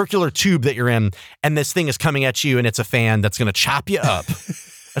circular tube that you're in, and this thing is coming at you, and it's a fan that's going to chop you up.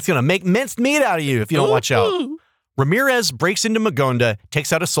 That's going to make minced meat out of you if you don't watch out. Ramirez breaks into Magonda,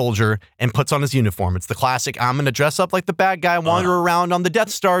 takes out a soldier, and puts on his uniform. It's the classic, I'm going to dress up like the bad guy, wander around on the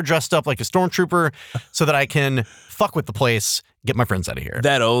Death Star dressed up like a stormtrooper so that I can fuck with the place, get my friends out of here.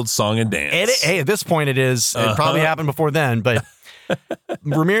 That old song and dance. Hey, at this point it is. It probably happened before then, but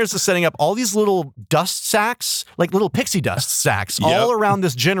Ramirez is setting up all these little dust sacks, like little pixie dust sacks, all around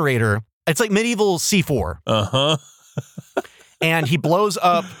this generator. It's like medieval C4. And he blows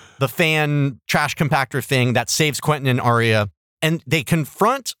up the fan trash compactor thing that saves Quentin and Arya. And they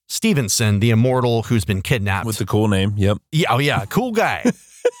confront Stevenson, the immortal who's been kidnapped. With the cool name, yep. Yeah, oh yeah, cool guy.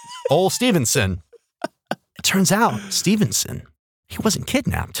 Old Stevenson. It turns out, Stevenson, he wasn't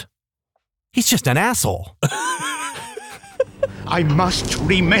kidnapped. He's just an asshole. I must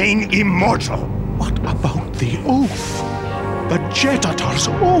remain immortal. What about the oath? The Jetatar's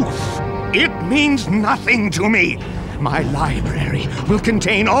oath? It means nothing to me. My library will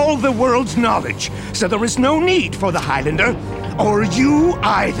contain all the world's knowledge, so there is no need for the Highlander, or you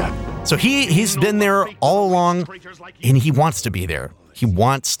either. So he's been there all along, and he wants to be there. He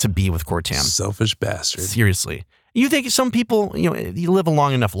wants to be with Cortam. Selfish bastard. Seriously. You think some people, you live a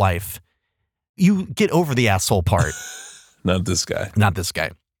long enough life, you get over the asshole part. Not this guy. Not this guy.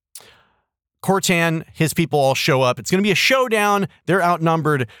 Cortan, his people all show up. It's going to be a showdown. They're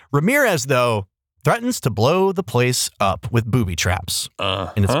outnumbered. Ramirez, though, threatens to blow the place up with booby traps.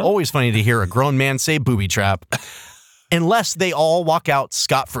 And it's always funny to hear a grown man say booby trap, unless they all walk out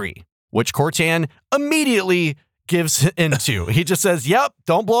scot-free, which Cortan immediately gives into. He just says, yep,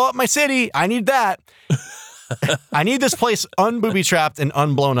 don't blow up my city. I need that. I need this place unbooby trapped and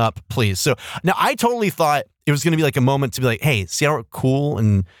unblown up, please. So now I totally thought it was going to be like a moment to be like, hey, see how cool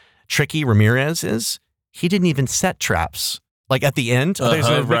and tricky Ramirez is? He didn't even set traps. Like at the end, there's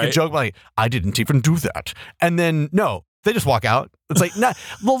going to make a joke like, I didn't even do that. And then, no, they just walk out. It's like, the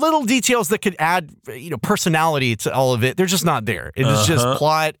little details that could add, personality to all of it, they're just not there. It is just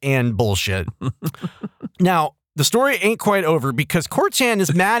plot and bullshit. Now, the story ain't quite over because Cortan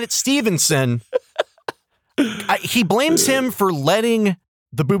is mad at Stevenson. He blames him for letting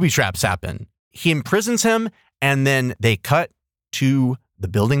the booby traps happen. He imprisons him, and then they cut to the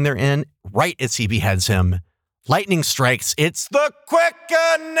building they're in right as he beheads him. Lightning strikes. It's the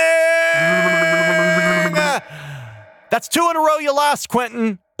quickening. That's 2 in a row you lost,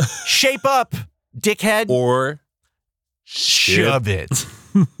 Quentin. Shape up, dickhead. Or shove it.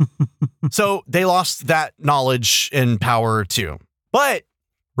 So they lost that knowledge and power too. But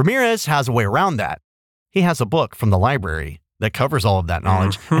Ramirez has a way around that. He has a book from the library that covers all of that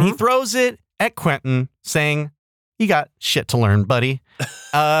knowledge. And he throws it at Quentin saying, you got shit to learn, buddy.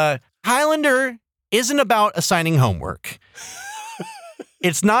 Highlander isn't about assigning homework.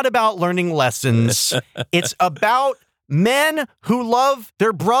 It's not about learning lessons. It's about men who love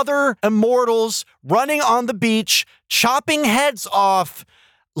their brother immortals running on the beach, chopping heads off,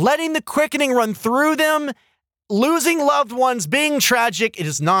 letting the quickening run through them, losing loved ones, being tragic. It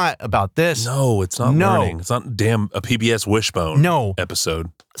is not about this. No, it's not learning. It's not a PBS Wishbone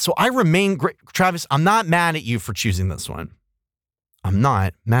episode. So I remain great. Travis, I'm not mad at you for choosing this one. I'm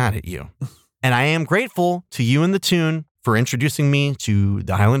not mad at you. And I am grateful to you and the Tune for introducing me to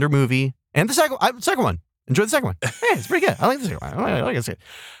the Highlander movie and the second one. Enjoy the second one. Hey, it's pretty good. I like the second one. I like it.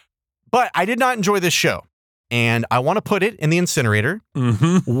 But I did not enjoy this show. And I want to put it in the incinerator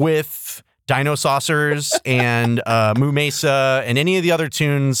with Dino Saucers and Moo Mesa and any of the other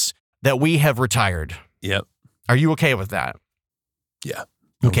tunes that we have retired. Yep. Are you okay with that? Yeah.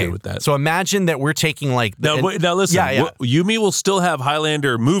 I'm okay with that. So imagine that we're taking like... Now listen, Yumi will still have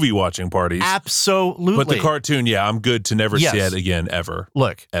Highlander movie watching parties. Absolutely. But the cartoon, I'm good to never see it again, ever.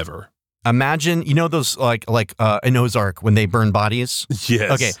 Look. Ever. Imagine, those like in Ozark when they burn bodies?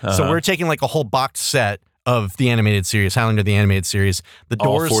 Yes. Okay, so we're taking like a whole box set of the animated series, Highlander the animated series. The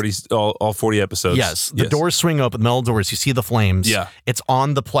doors, all 40 episodes. Yes, the doors swing open, metal doors. You see the flames. Yeah, it's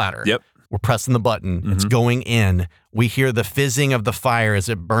on the platter. Yep, we're pressing the button. It's going in. We hear the fizzing of the fire as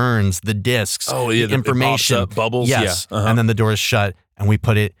it burns the discs. Oh yeah, the information it pops up, bubbles. Yes, yeah, and then the doors shut, and we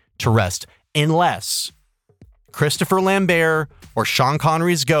put it to rest, unless Christopher Lambert or Sean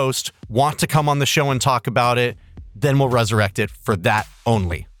Connery's ghost want to come on the show and talk about it. Then we'll resurrect it for that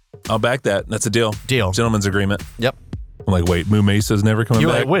only. I'll back that. That's a deal. Gentleman's agreement. Yep. I'm like, wait, Moo Mesa's never coming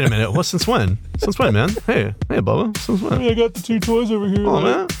back? Like, wait a minute. Well, since when? Since when, man? Hey, Bubba. Since when? I got the two toys over here. Oh,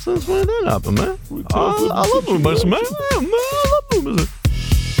 man. Since when that happened, man? I love Moo Mesa, man. Yeah, man. I love Moo Mesa.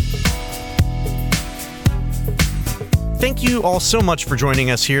 Thank you all so much for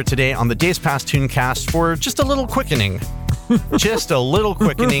joining us here today on the Days Past Tooncast for just a little quickening. Just a little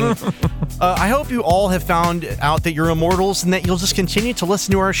quickening. I hope you all have found out that you're immortals and that you'll just continue to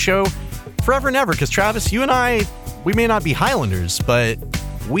listen to our show forever and ever. Because Travis, you and I, we may not be Highlanders, but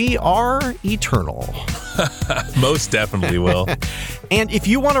we are eternal. Most definitely will. And if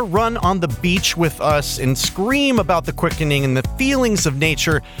you want to run on the beach with us and scream about the quickening and the feelings of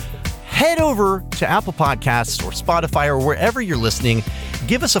nature, head over to Apple Podcasts or Spotify or wherever you're listening.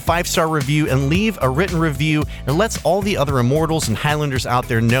 Give us a 5-star review and leave a written review. It lets all the other immortals and Highlanders out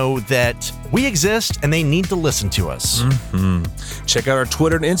there know that we exist and they need to listen to us. Check out our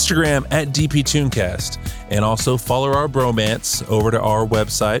Twitter and Instagram at DPTooncast. And also follow our bromance over to our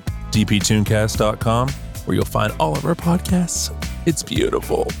website, dptooncast.com, where you'll find all of our podcasts. It's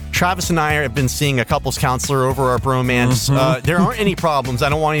beautiful. Travis and I have been seeing a couples counselor over our bromance. There aren't any problems. I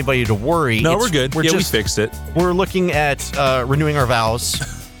don't want anybody to worry. No, we're good. We fixed it. We're looking at renewing our vows.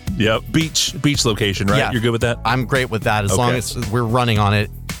 Yep. Beach location, right? Yeah. You're good with that? I'm great with that as long as we're running on it.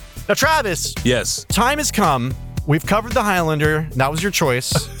 Now, Travis. Yes. Time has come. We've covered the Highlander. That was your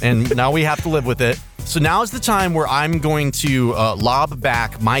choice. And now we have to live with it. So now is the time where I'm going to lob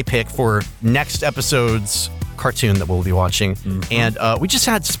back my pick for next episode's cartoon that we'll be watching. And we just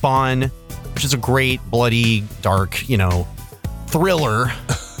had Spawn, which is a great, bloody, dark, thriller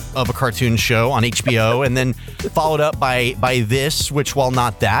of a cartoon show on HBO, and then followed up by this, which, while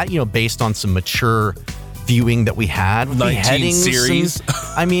not that, based on some mature viewing that we had with 19 series.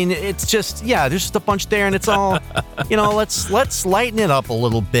 I mean, it's just, there's just a bunch there, and it's all, let's lighten it up a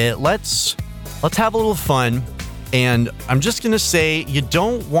little bit. Let's have a little fun. And I'm just going to say, you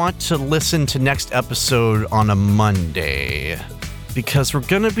don't want to listen to next episode on a Monday, because we're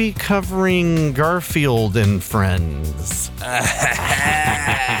going to be covering Garfield and Friends.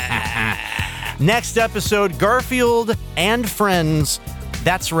 Next episode, Garfield and Friends.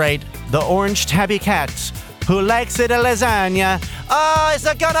 That's right, the orange tabby cat who likes it a lasagna. Oh,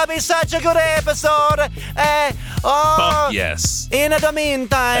 it's gonna be such a good episode. Fuck yes. In the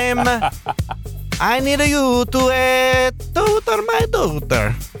meantime, I need you to tutor my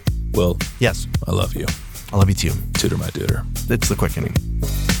daughter. Will. Yes. I love you. I love you too. Tutor my tutor. It's the quickening.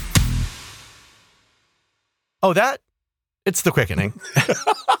 Oh, it's the quickening.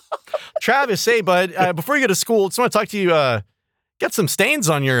 Travis, hey, bud, before you go to school, just want to talk to you. Get some stains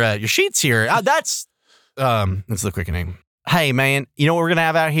on your sheets here. That's the quickening. Hey, man, you know what we're going to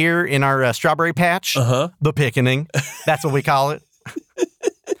have out here in our strawberry patch? The pickening. That's what we call it.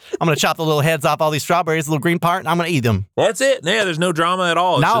 I'm going to chop the little heads off all these strawberries, the little green part, and I'm going to eat them. That's it. Yeah, there's no drama at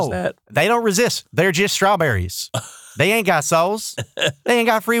all. It's just that. They don't resist. They're just strawberries. They ain't got souls. They ain't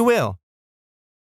got free will.